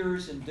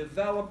leaders and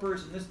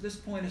developers, and this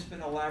point has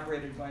been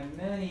elaborated by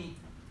many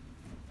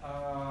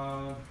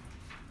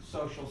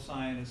social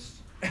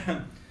scientists,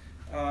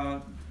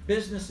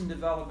 business and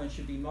development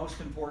should be most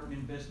important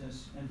in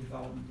business and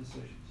development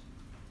decisions.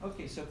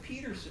 Okay, so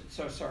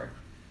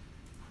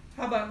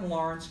how about in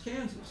Lawrence,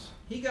 Kansas?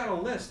 He got a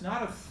list,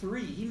 not of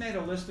 3. He made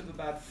a list of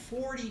about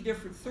 30 or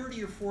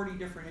 40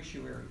 different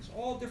issue areas,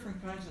 all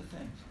different kinds of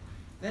things.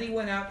 Then he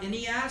went out and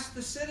he asked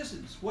the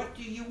citizens, what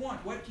do you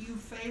want? What do you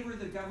favor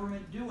the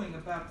government doing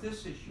about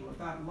this issue,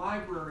 about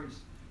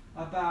libraries,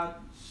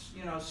 about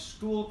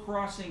school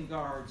crossing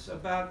guards,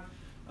 about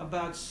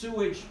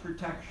sewage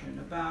protection,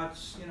 about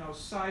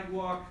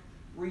sidewalk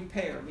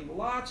repair. I mean,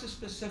 lots of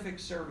specific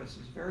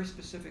services, very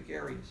specific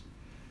areas.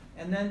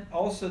 And then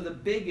also the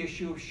big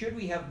issue of should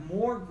we have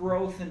more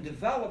growth and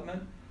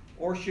development,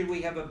 or should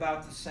we have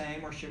about the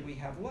same, or should we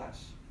have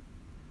less?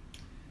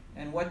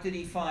 And what did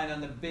he find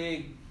on the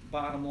big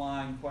bottom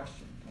line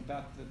question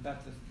about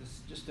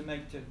just to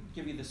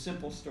give you the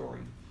simple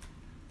story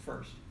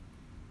first?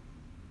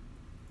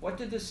 What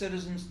did the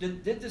citizens,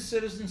 did the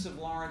citizens of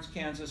Lawrence,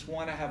 Kansas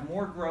want to have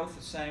more growth,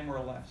 the same, or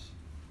less?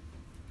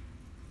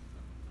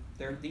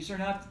 These are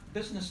not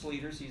business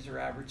leaders, these are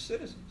average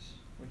citizens,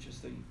 which is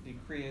the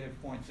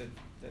creative point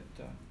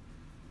that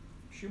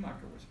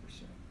Schumacher was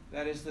pursuing.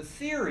 That is the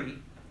theory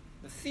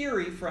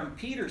from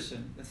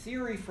Peterson, the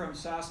theory from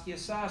Saskia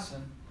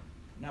Sassen.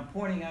 Now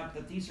pointing out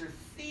that these are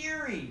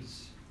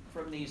theories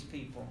from these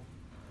people.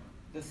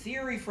 The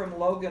theory from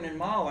Logan and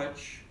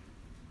Malich,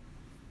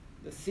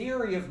 the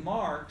theory of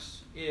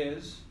Marx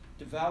is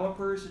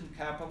developers and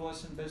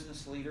capitalists and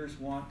business leaders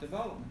want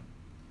development.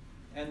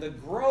 And the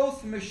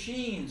growth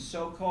machine,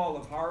 so-called,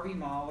 of Harvey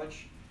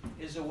Malich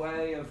is a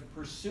way of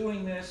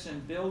pursuing this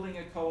and building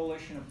a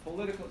coalition of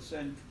politicals.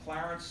 And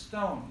Clarence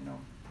Stone,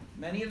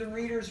 many of the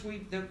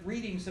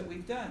readings that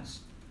we've done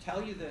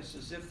tell you this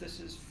as if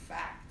this is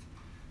fact.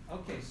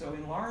 Okay, so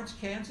in Lawrence,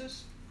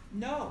 Kansas,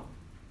 no.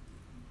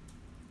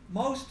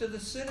 Most of the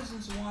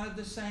citizens wanted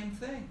the same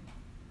thing.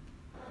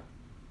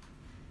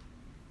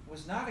 It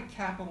was not a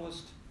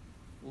capitalist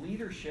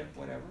leadership,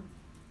 whatever.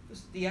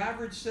 The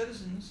average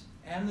citizens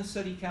and the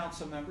city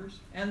council members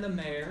and the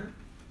mayor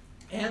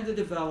and the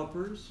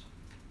developers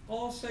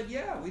all said,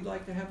 yeah, we'd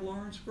like to have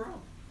Lawrence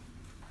grow.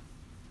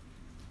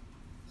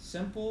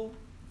 Simple,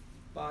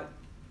 but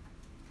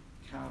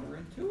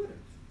counterintuitive.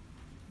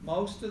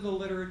 Most of the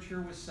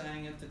literature was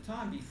saying at the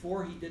time,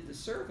 before he did the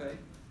survey,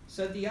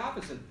 said the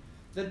opposite.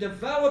 The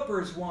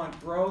developers want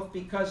growth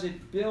because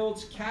it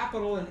builds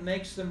capital and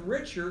makes them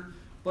richer,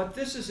 but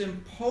this is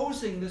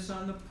imposing this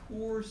on the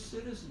poor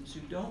citizens who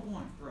don't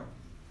want growth.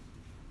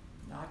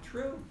 Not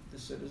true. The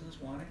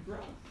citizens wanted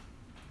growth.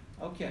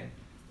 Okay.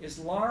 Is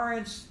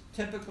Lawrence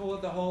typical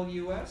of the whole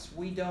U.S.?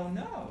 We don't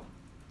know,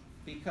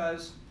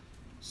 because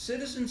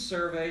citizen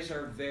surveys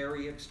are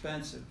very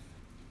expensive.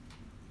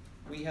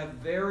 We have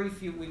very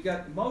few.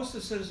 Most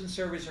of the citizen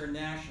surveys are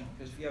national,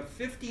 because if you have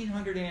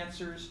 1,500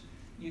 answers,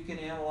 you can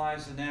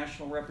analyze the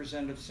national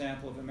representative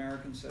sample of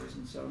American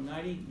citizens. So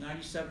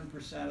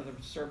 97% of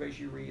the surveys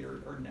you read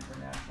are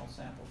national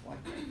samples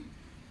like that.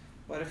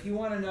 But if you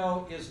want to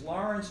know, is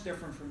Lawrence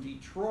different from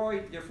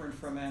Detroit, different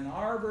from Ann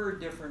Arbor,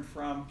 different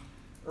from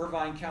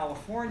Irvine,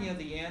 California,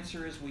 the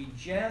answer is we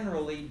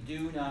generally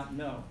do not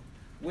know,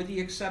 with the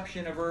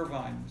exception of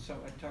Irvine. So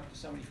I talked to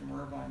somebody from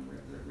Irvine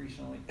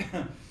recently.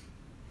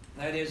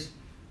 That is,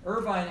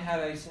 Irvine had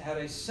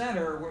a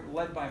center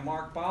led by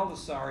Mark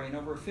Baldessari, and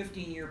over a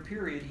 15-year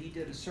period, he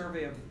did a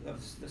survey of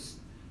this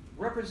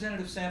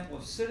representative sample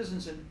of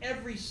citizens in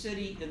every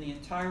city in the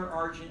entire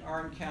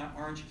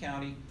Orange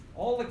County,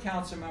 all the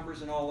council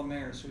members and all the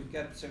mayors. So we've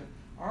got, so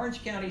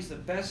Orange County is the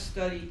best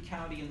studied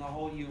county in the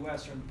whole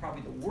U.S. or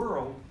probably the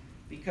world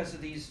because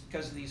of these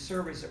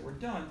surveys that were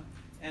done,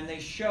 and they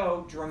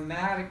show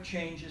dramatic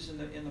changes in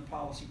the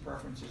policy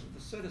preferences of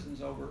the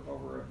citizens over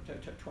a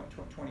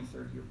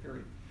 20-30-year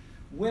period.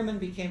 Women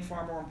became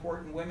far more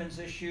important. Women's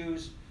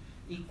issues,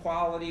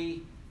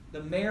 equality.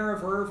 The mayor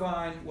of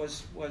Irvine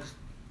was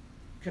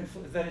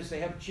that is,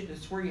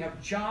 it's where you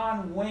have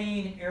John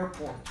Wayne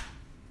Airport.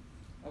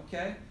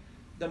 Okay,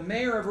 the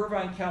mayor of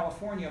Irvine,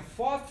 California,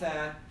 fought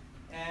that,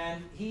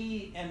 and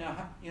he and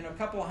a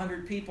couple of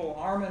hundred people,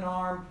 arm in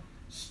arm,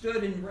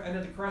 stood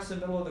across the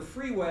middle of the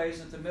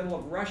freeways at the middle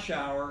of rush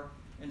hour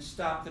and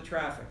stopped the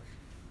traffic,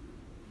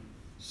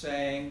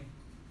 saying,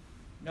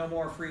 "No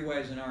more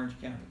freeways in Orange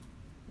County.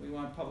 We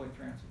want public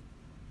transit."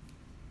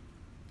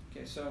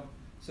 Okay, so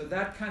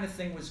that kind of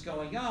thing was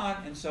going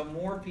on, and so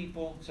more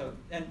people.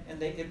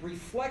 It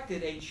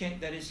reflected a change.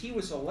 That is, he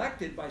was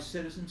elected by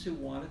citizens who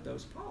wanted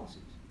those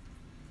policies.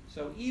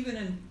 So even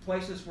in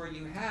places where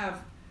you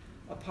have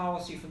a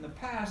policy from the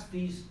past,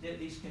 these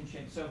can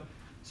change.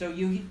 So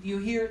you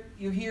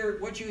hear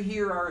what you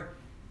hear are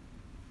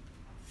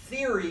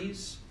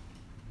theories,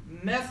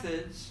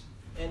 methods,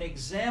 and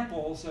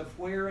examples of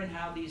where and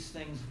how these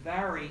things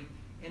vary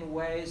in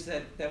ways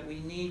that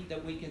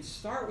we can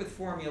start with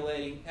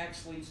formulating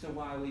X leads to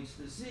Y leads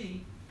to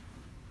Z,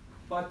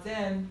 but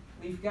then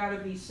we've got to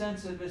be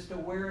sensitive as to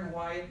where and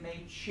why it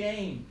may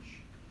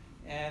change.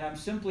 And I'm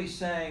simply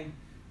saying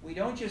we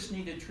don't just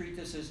need to treat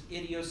this as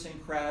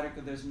idiosyncratic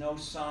or there's no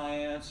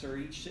science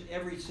or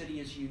every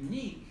city is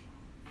unique.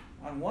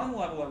 On one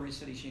level, every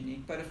city is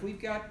unique, but if we've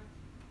got,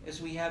 as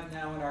we have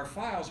now in our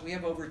files, we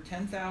have over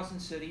 10,000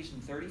 cities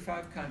in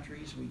 35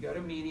 countries. We go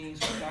to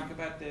meetings, we talk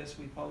about this,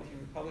 we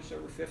publish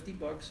over 50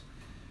 books,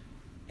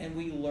 and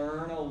we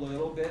learn a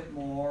little bit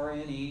more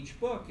in each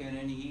book and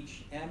in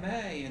each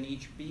MA and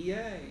each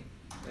BA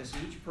as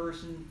each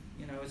person,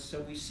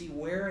 so we see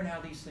where and how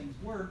these things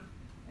work,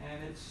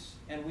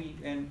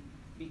 and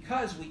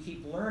because we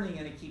keep learning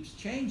and it keeps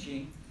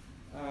changing,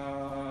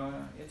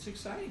 it's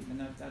exciting,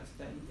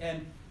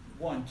 and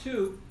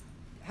two,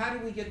 how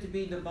did we get to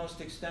be the most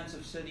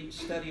extensive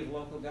study of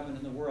local government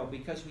in the world?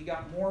 Because we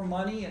got more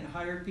money and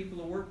hired people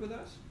to work with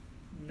us?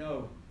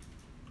 No.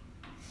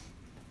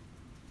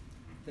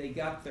 They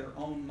got their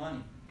own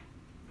money.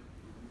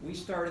 We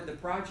started the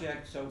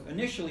project, so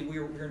initially we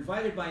were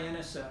invited by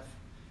NSF,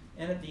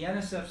 and the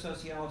NSF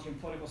Sociology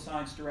and Political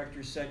Science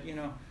Director said,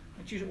 why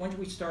don't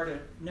we start a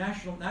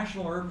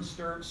national urban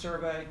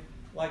survey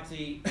like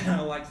the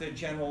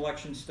general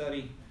election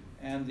study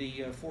and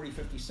the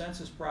 40/50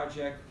 census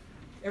project.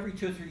 Every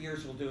 2 or 3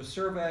 years we'll do a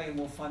survey and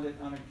we'll fund it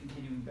on a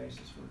continuing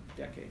basis for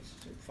decades.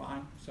 So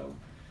fine. So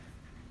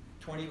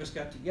 20 of us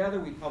got together,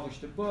 we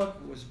published a book,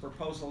 it was a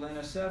proposal to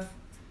NSF,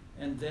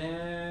 and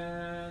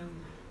then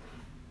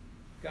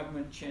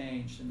government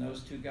changed, and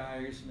those two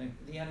guys, and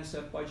the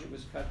NSF budget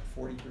was cut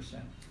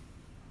 40%.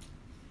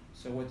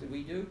 So what did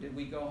we do? Did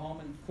we go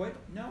home and quit?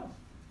 No.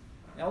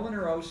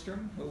 Eleanor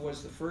Ostrom, who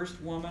was the first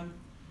woman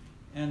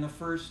and the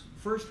first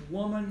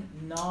woman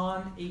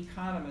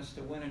non-economist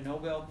to win a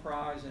Nobel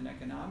Prize in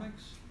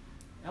economics,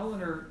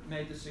 Eleanor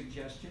made the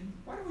suggestion,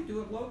 why don't we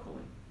do it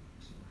locally?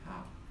 I said,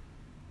 how?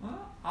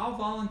 Well, I'll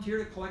volunteer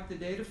to collect the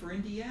data for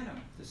Indiana,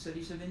 the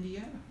cities of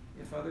Indiana,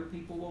 if other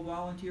people will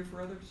volunteer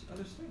for other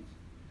states.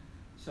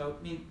 So,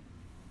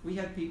 we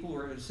had people who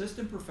were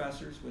assistant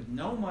professors with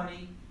no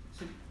money,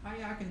 said, oh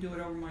yeah, I can do it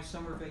over my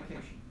summer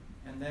vacation.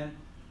 And then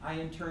I,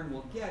 in turn,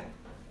 will get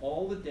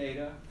all the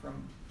data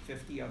from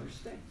 50 other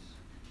states.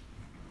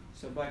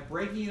 So by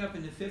breaking it up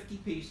into 50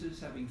 pieces,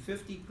 having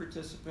 50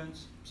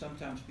 participants,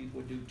 sometimes people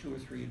would do 2 or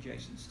 3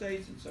 adjacent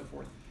states and so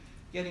forth,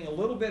 getting a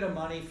little bit of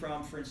money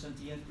from, for instance,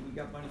 we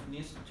got money from the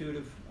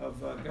Institute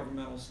of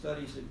Governmental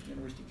Studies at the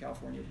University of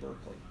California,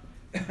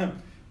 Berkeley.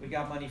 We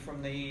got money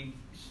from the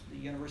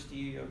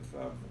University of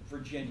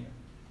Virginia,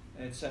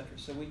 etc.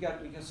 So we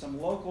got some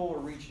local or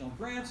regional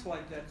grants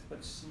like that,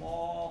 but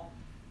small.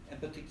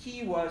 But the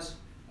key was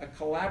a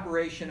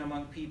collaboration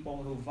among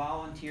people who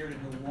volunteered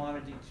and who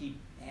wanted to keep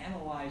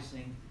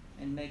analyzing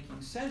and making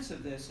sense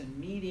of this and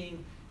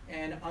meeting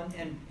and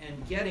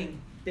getting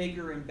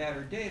bigger and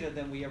better data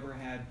than we ever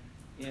had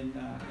in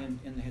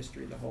the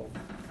history of the whole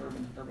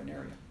urban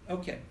area.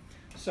 Okay,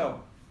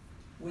 so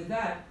with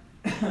that,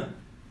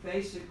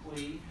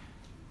 basically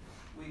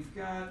we've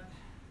got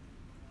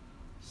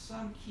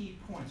some key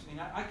points. I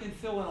mean, I can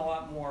fill in a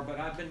lot more, but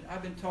I've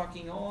been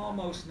talking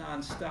almost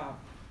nonstop.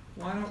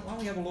 Why don't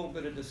we have a little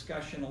bit of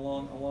discussion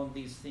along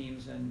these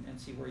themes and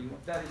see where you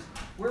want. That is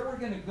where we're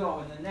going to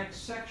go in the next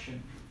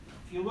section.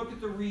 If you look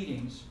at the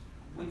readings,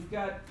 we've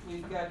got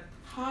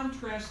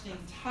contrasting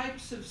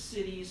types of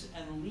cities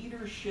and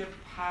leadership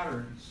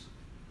patterns.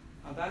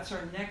 That's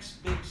our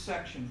next big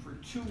section for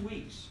 2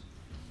 weeks.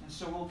 And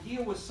so we'll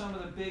deal with some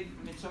of the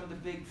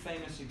big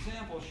famous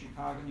examples,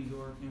 Chicago, New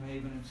York, New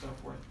Haven, and so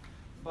forth.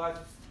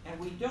 And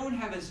we don't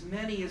have as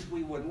many as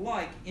we would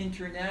like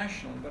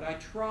internationally, but I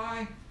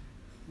try.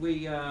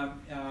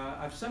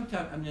 I've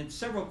sometimes, in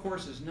several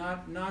courses,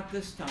 not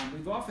this time,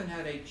 we've often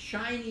had a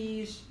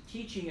Chinese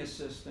teaching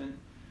assistant,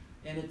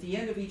 and at the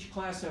end of each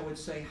class I would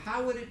say,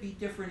 how would it be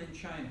different in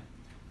China?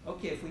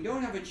 Okay, if we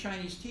don't have a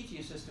Chinese teaching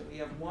assistant, we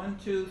have 1,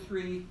 2,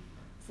 3,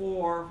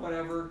 4,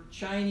 whatever,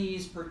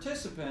 Chinese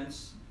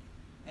participants,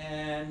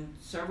 and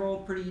several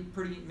pretty,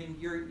 I mean,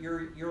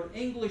 your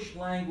English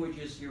language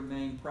is your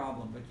main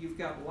problem, but you've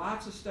got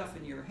lots of stuff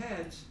in your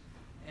heads,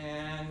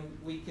 and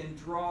we can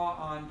draw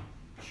on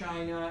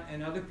China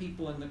and other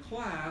people in the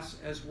class,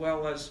 as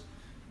well as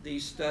the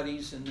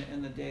studies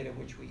and the data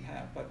which we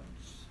have. But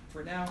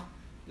for now,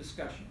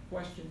 discussion,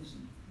 questions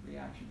and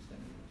reactions to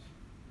any of this.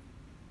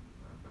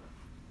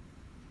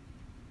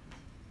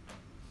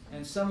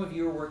 And some of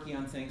you are working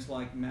on things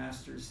like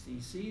master's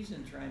theses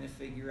and trying to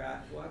figure out,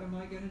 what am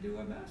I going to do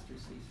a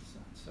master's thesis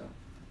on? So,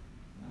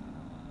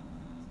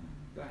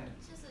 go ahead.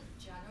 Just a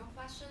general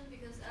question,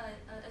 because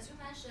as you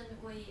mentioned,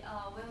 when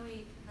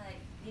we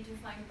need to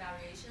find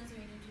variations,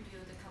 we need to do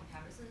the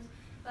comparisons.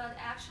 But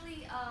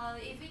actually,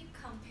 if we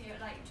compare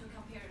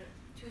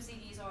two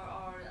cities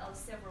or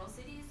several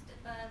cities,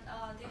 but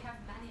they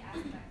have many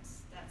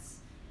aspects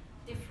that's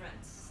different.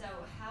 So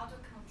how to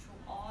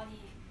control all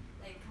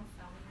the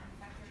confounding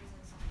factors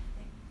and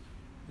something.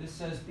 This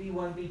says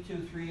B1,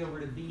 B2, 3 over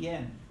to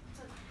Bn.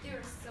 So there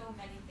are so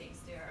many things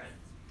there are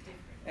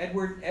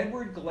different.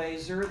 Edward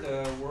Glaser,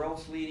 the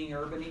world's leading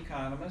urban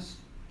economist,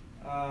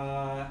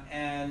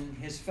 and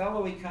his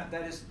fellow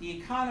that is the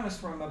economist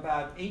from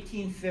about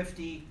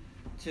 1850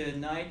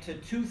 to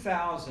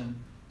 2000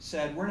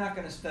 said, we're not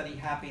going to study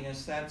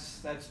happiness.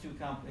 That's too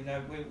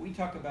complicated. We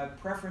talk about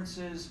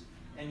preferences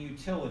and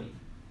utility,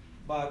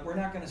 but we're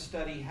not going to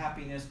study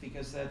happiness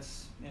because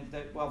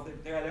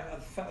there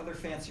are other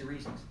fancy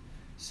reasons.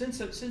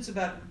 Since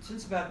about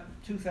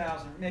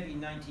 2000, maybe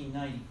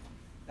 1990,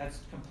 that's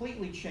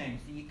completely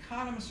changed. The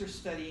economists are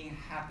studying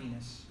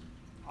happiness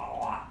a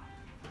lot.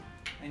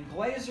 And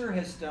Glaser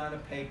has done a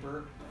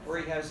paper where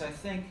he has, I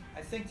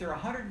think there are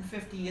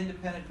 150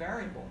 independent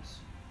variables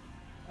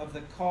of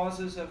the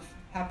causes of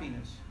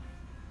happiness.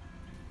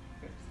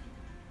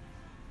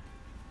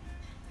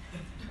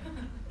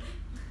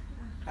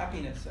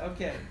 Happiness,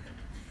 okay.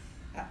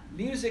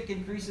 Music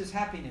increases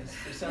happiness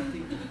for some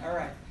people. All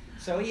right.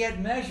 So he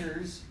had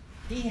measures.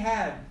 He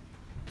had,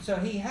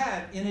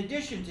 in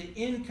addition to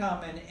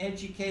income and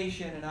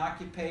education and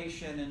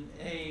occupation and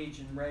age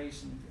and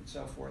race and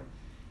so forth,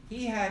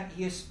 he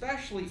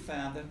especially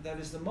found that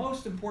is the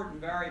most important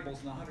variables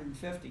in the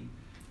 150,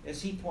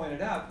 as he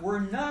pointed out, were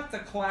not the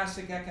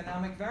classic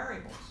economic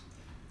variables.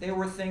 They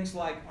were things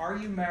like, are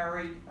you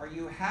married? Are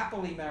you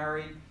happily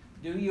married?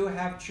 Do you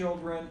have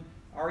children?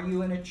 Are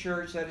you in a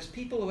church? That is,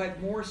 people who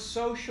had more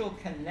social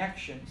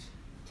connections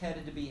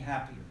tended to be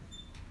happier.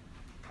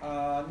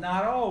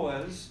 Not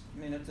always. I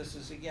mean, this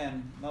is,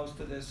 again, most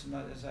of this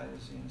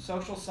is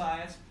social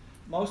science.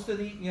 Most of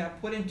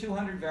put in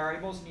 200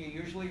 variables, and you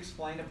usually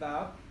explain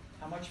about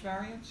how much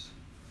variance?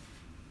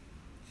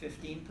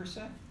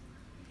 15%.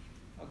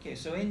 Okay,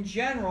 so in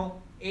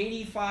general,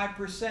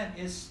 85%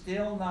 is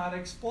still not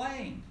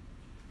explained.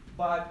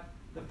 But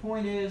the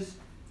point is,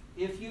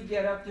 if you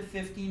get up to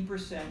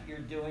 15%, you're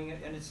doing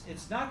it. And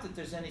it's not that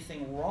there's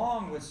anything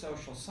wrong with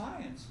social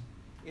science.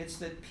 It's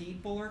that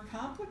people are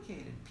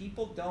complicated.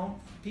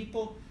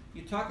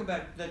 You talk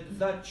about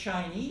the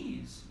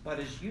Chinese, but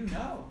as you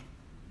know,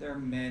 there are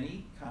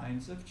many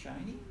kinds of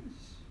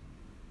Chinese.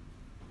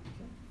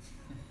 Okay.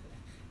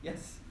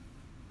 Yes?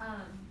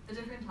 A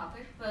different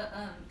topic, but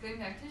going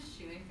back to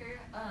Shoemaker,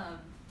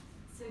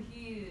 so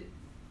he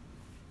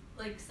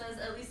says,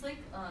 at least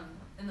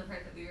in the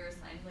part that we were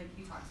assigned,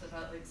 he talks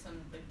about some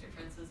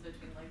differences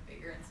between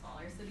bigger and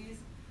smaller cities,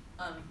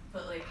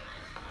 but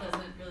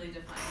doesn't really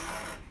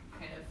define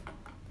kind of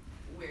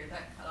where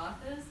that cutoff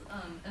is.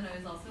 And I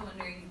was also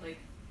wondering if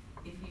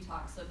he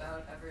talks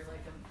about ever a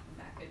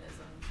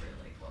mechanism for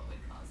what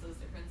would cause those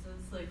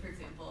differences. For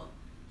example,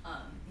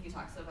 he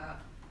talks about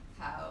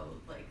how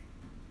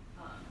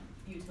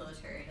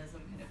utilitarianism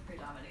kind of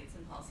predominates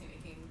in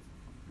policymaking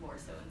more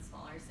so in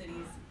smaller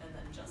cities, and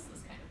then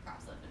justice kind of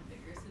crops up in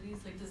bigger cities.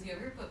 Does he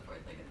ever put forth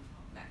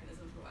a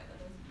mechanism for why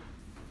that is?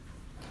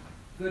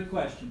 Good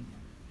question.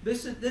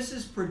 This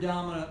is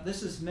predominant.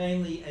 This is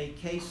mainly a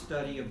case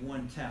study of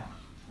one town.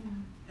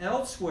 Mm-hmm.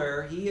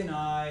 Elsewhere, he and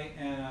I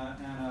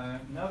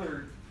and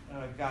another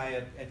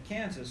guy at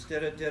Kansas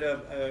did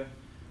a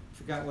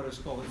forgot what it's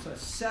called. It's a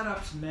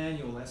Setups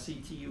Manual,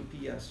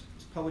 S-E-T-U-P-S.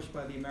 It's published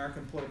by the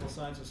American Political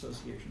Science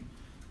Association.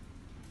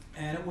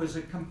 And it was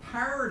a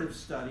comparative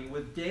study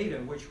with data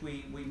which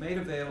we made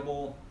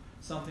available,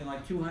 something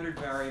like 200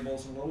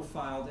 variables, a little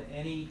file to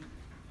any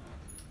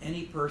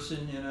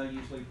person in a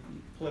usually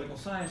political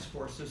science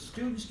course. So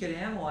students could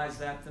analyze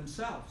that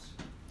themselves.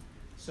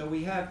 So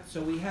we had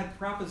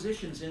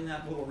propositions in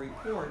that little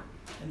report,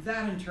 and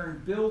that in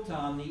turn built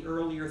on the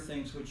earlier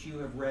things which you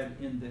have read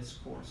in this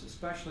course,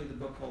 especially the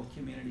book called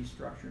Community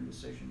Structure and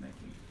Decision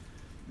Making.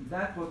 And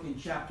that book in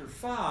chapter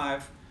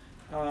 5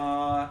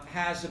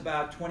 has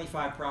about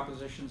 25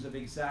 propositions of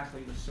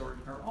exactly the sort,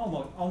 or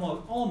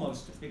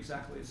almost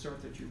exactly the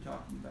sort that you're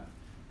talking about,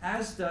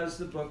 as does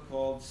the book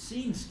called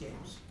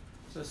Scenescapes.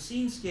 So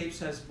Scenescapes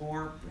has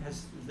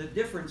the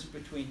difference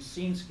between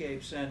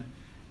Scenescapes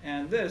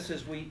and this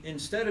is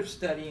instead of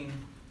studying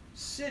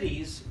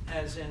cities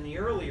as in the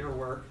earlier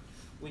work,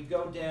 we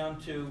go down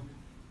to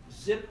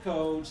zip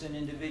codes and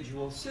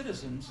individual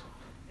citizens,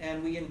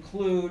 and we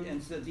include,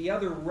 and so the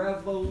other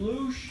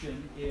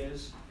revolution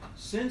is,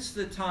 since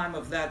the time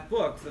of that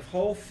book, the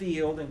whole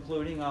field,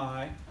 including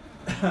I,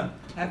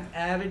 have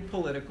added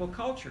political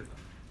culture.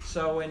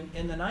 So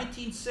in the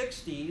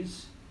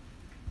 1960s,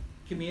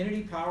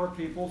 community power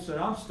people said,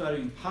 I'm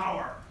studying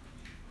power.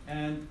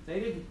 And they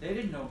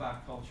didn't know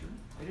about culture.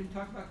 They didn't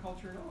talk about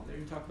culture at all. They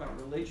didn't talk about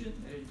religion.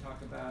 They didn't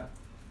talk about,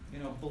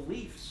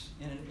 beliefs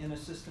in a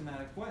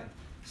systematic way.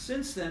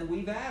 Since then,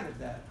 we've added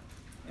that.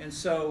 And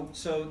so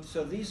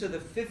these are the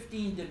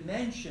 15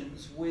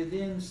 dimensions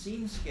within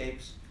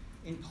Scenescapes,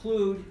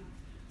 include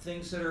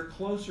things that are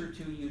closer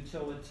to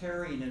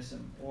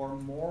utilitarianism or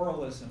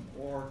moralism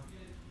or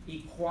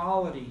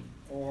equality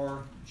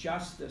or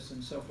justice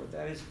and so forth.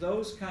 That is,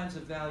 those kinds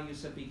of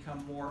values have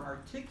become more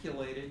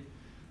articulated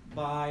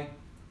by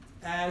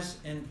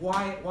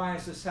why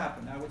has this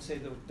happened? I would say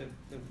the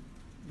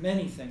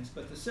many things,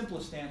 but the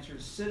simplest answer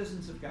is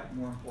citizens have gotten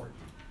more important.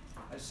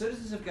 As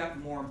citizens have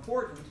gotten more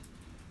important,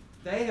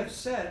 they have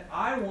said,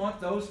 I want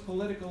those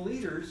political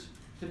leaders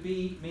to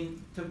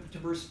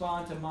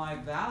respond to my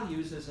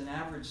values as an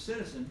average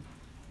citizen.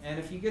 And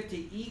if you get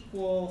to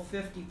equal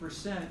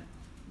 50%,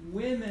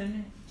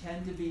 women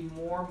tend to be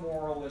more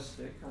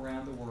moralistic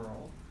around the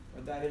world,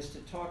 or that is to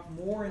talk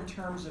more in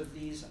terms of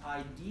these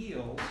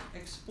ideals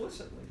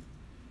explicitly,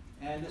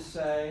 and to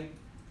say,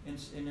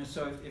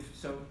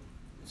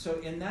 so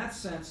in that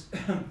sense,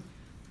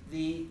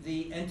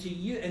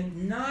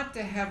 and not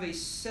to have a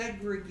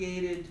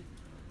segregated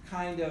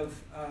kind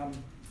of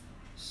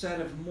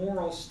set of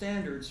moral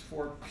standards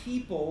for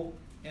people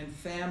and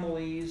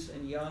families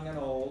and young and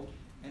old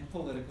and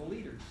political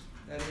leaders.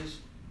 That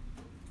is,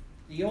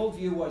 the old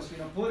view was,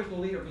 political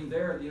leaders,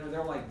 they're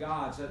like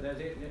gods.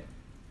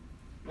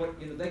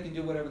 They can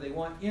do whatever they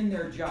want in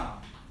their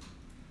job.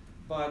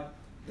 But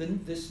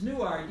this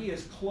new idea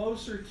is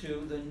closer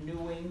to the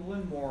New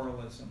England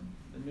moralism.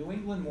 The New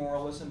England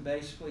moralism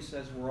basically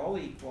says we're all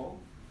equal,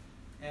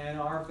 and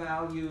our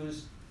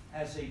values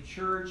as a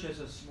church, as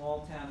a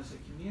small town, as a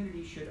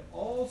community should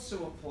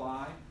also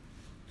apply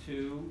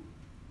to.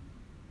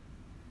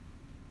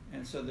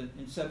 And so in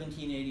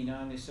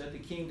 1789 they said the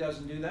king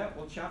doesn't do that,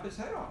 we'll chop his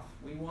head off.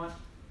 We want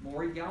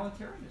more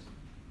egalitarianism.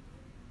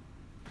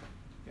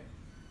 Okay.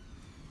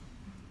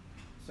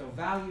 So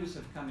values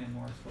have come in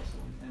more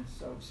explicitly, and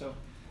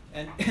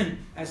and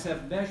as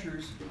have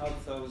measures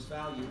of those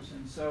values.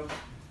 And so,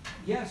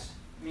 yes,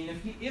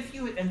 if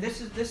you and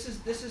this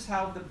is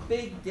how the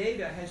big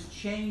data has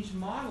changed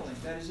modeling.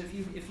 That is, if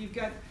you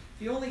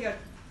only got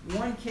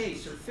one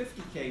case or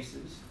 50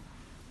 cases,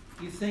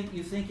 you think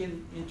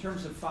in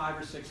terms of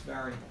 5 or 6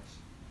 variables.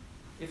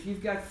 If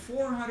you've got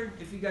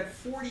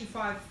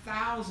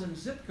 45,000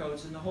 zip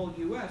codes in the whole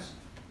U.S.,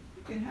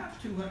 you can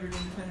have 200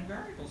 independent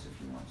variables if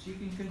you want. So you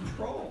can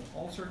control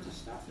all sorts of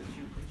stuff that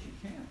you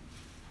can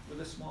with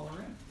a smaller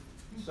n.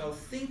 So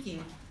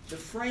the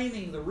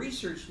framing, the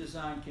research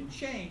design can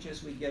change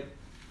as we get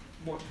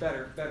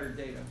better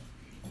data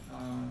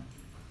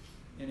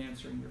in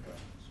answering your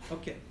questions.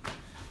 Okay.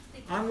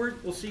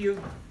 Onward. We'll see you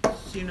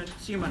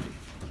Monday.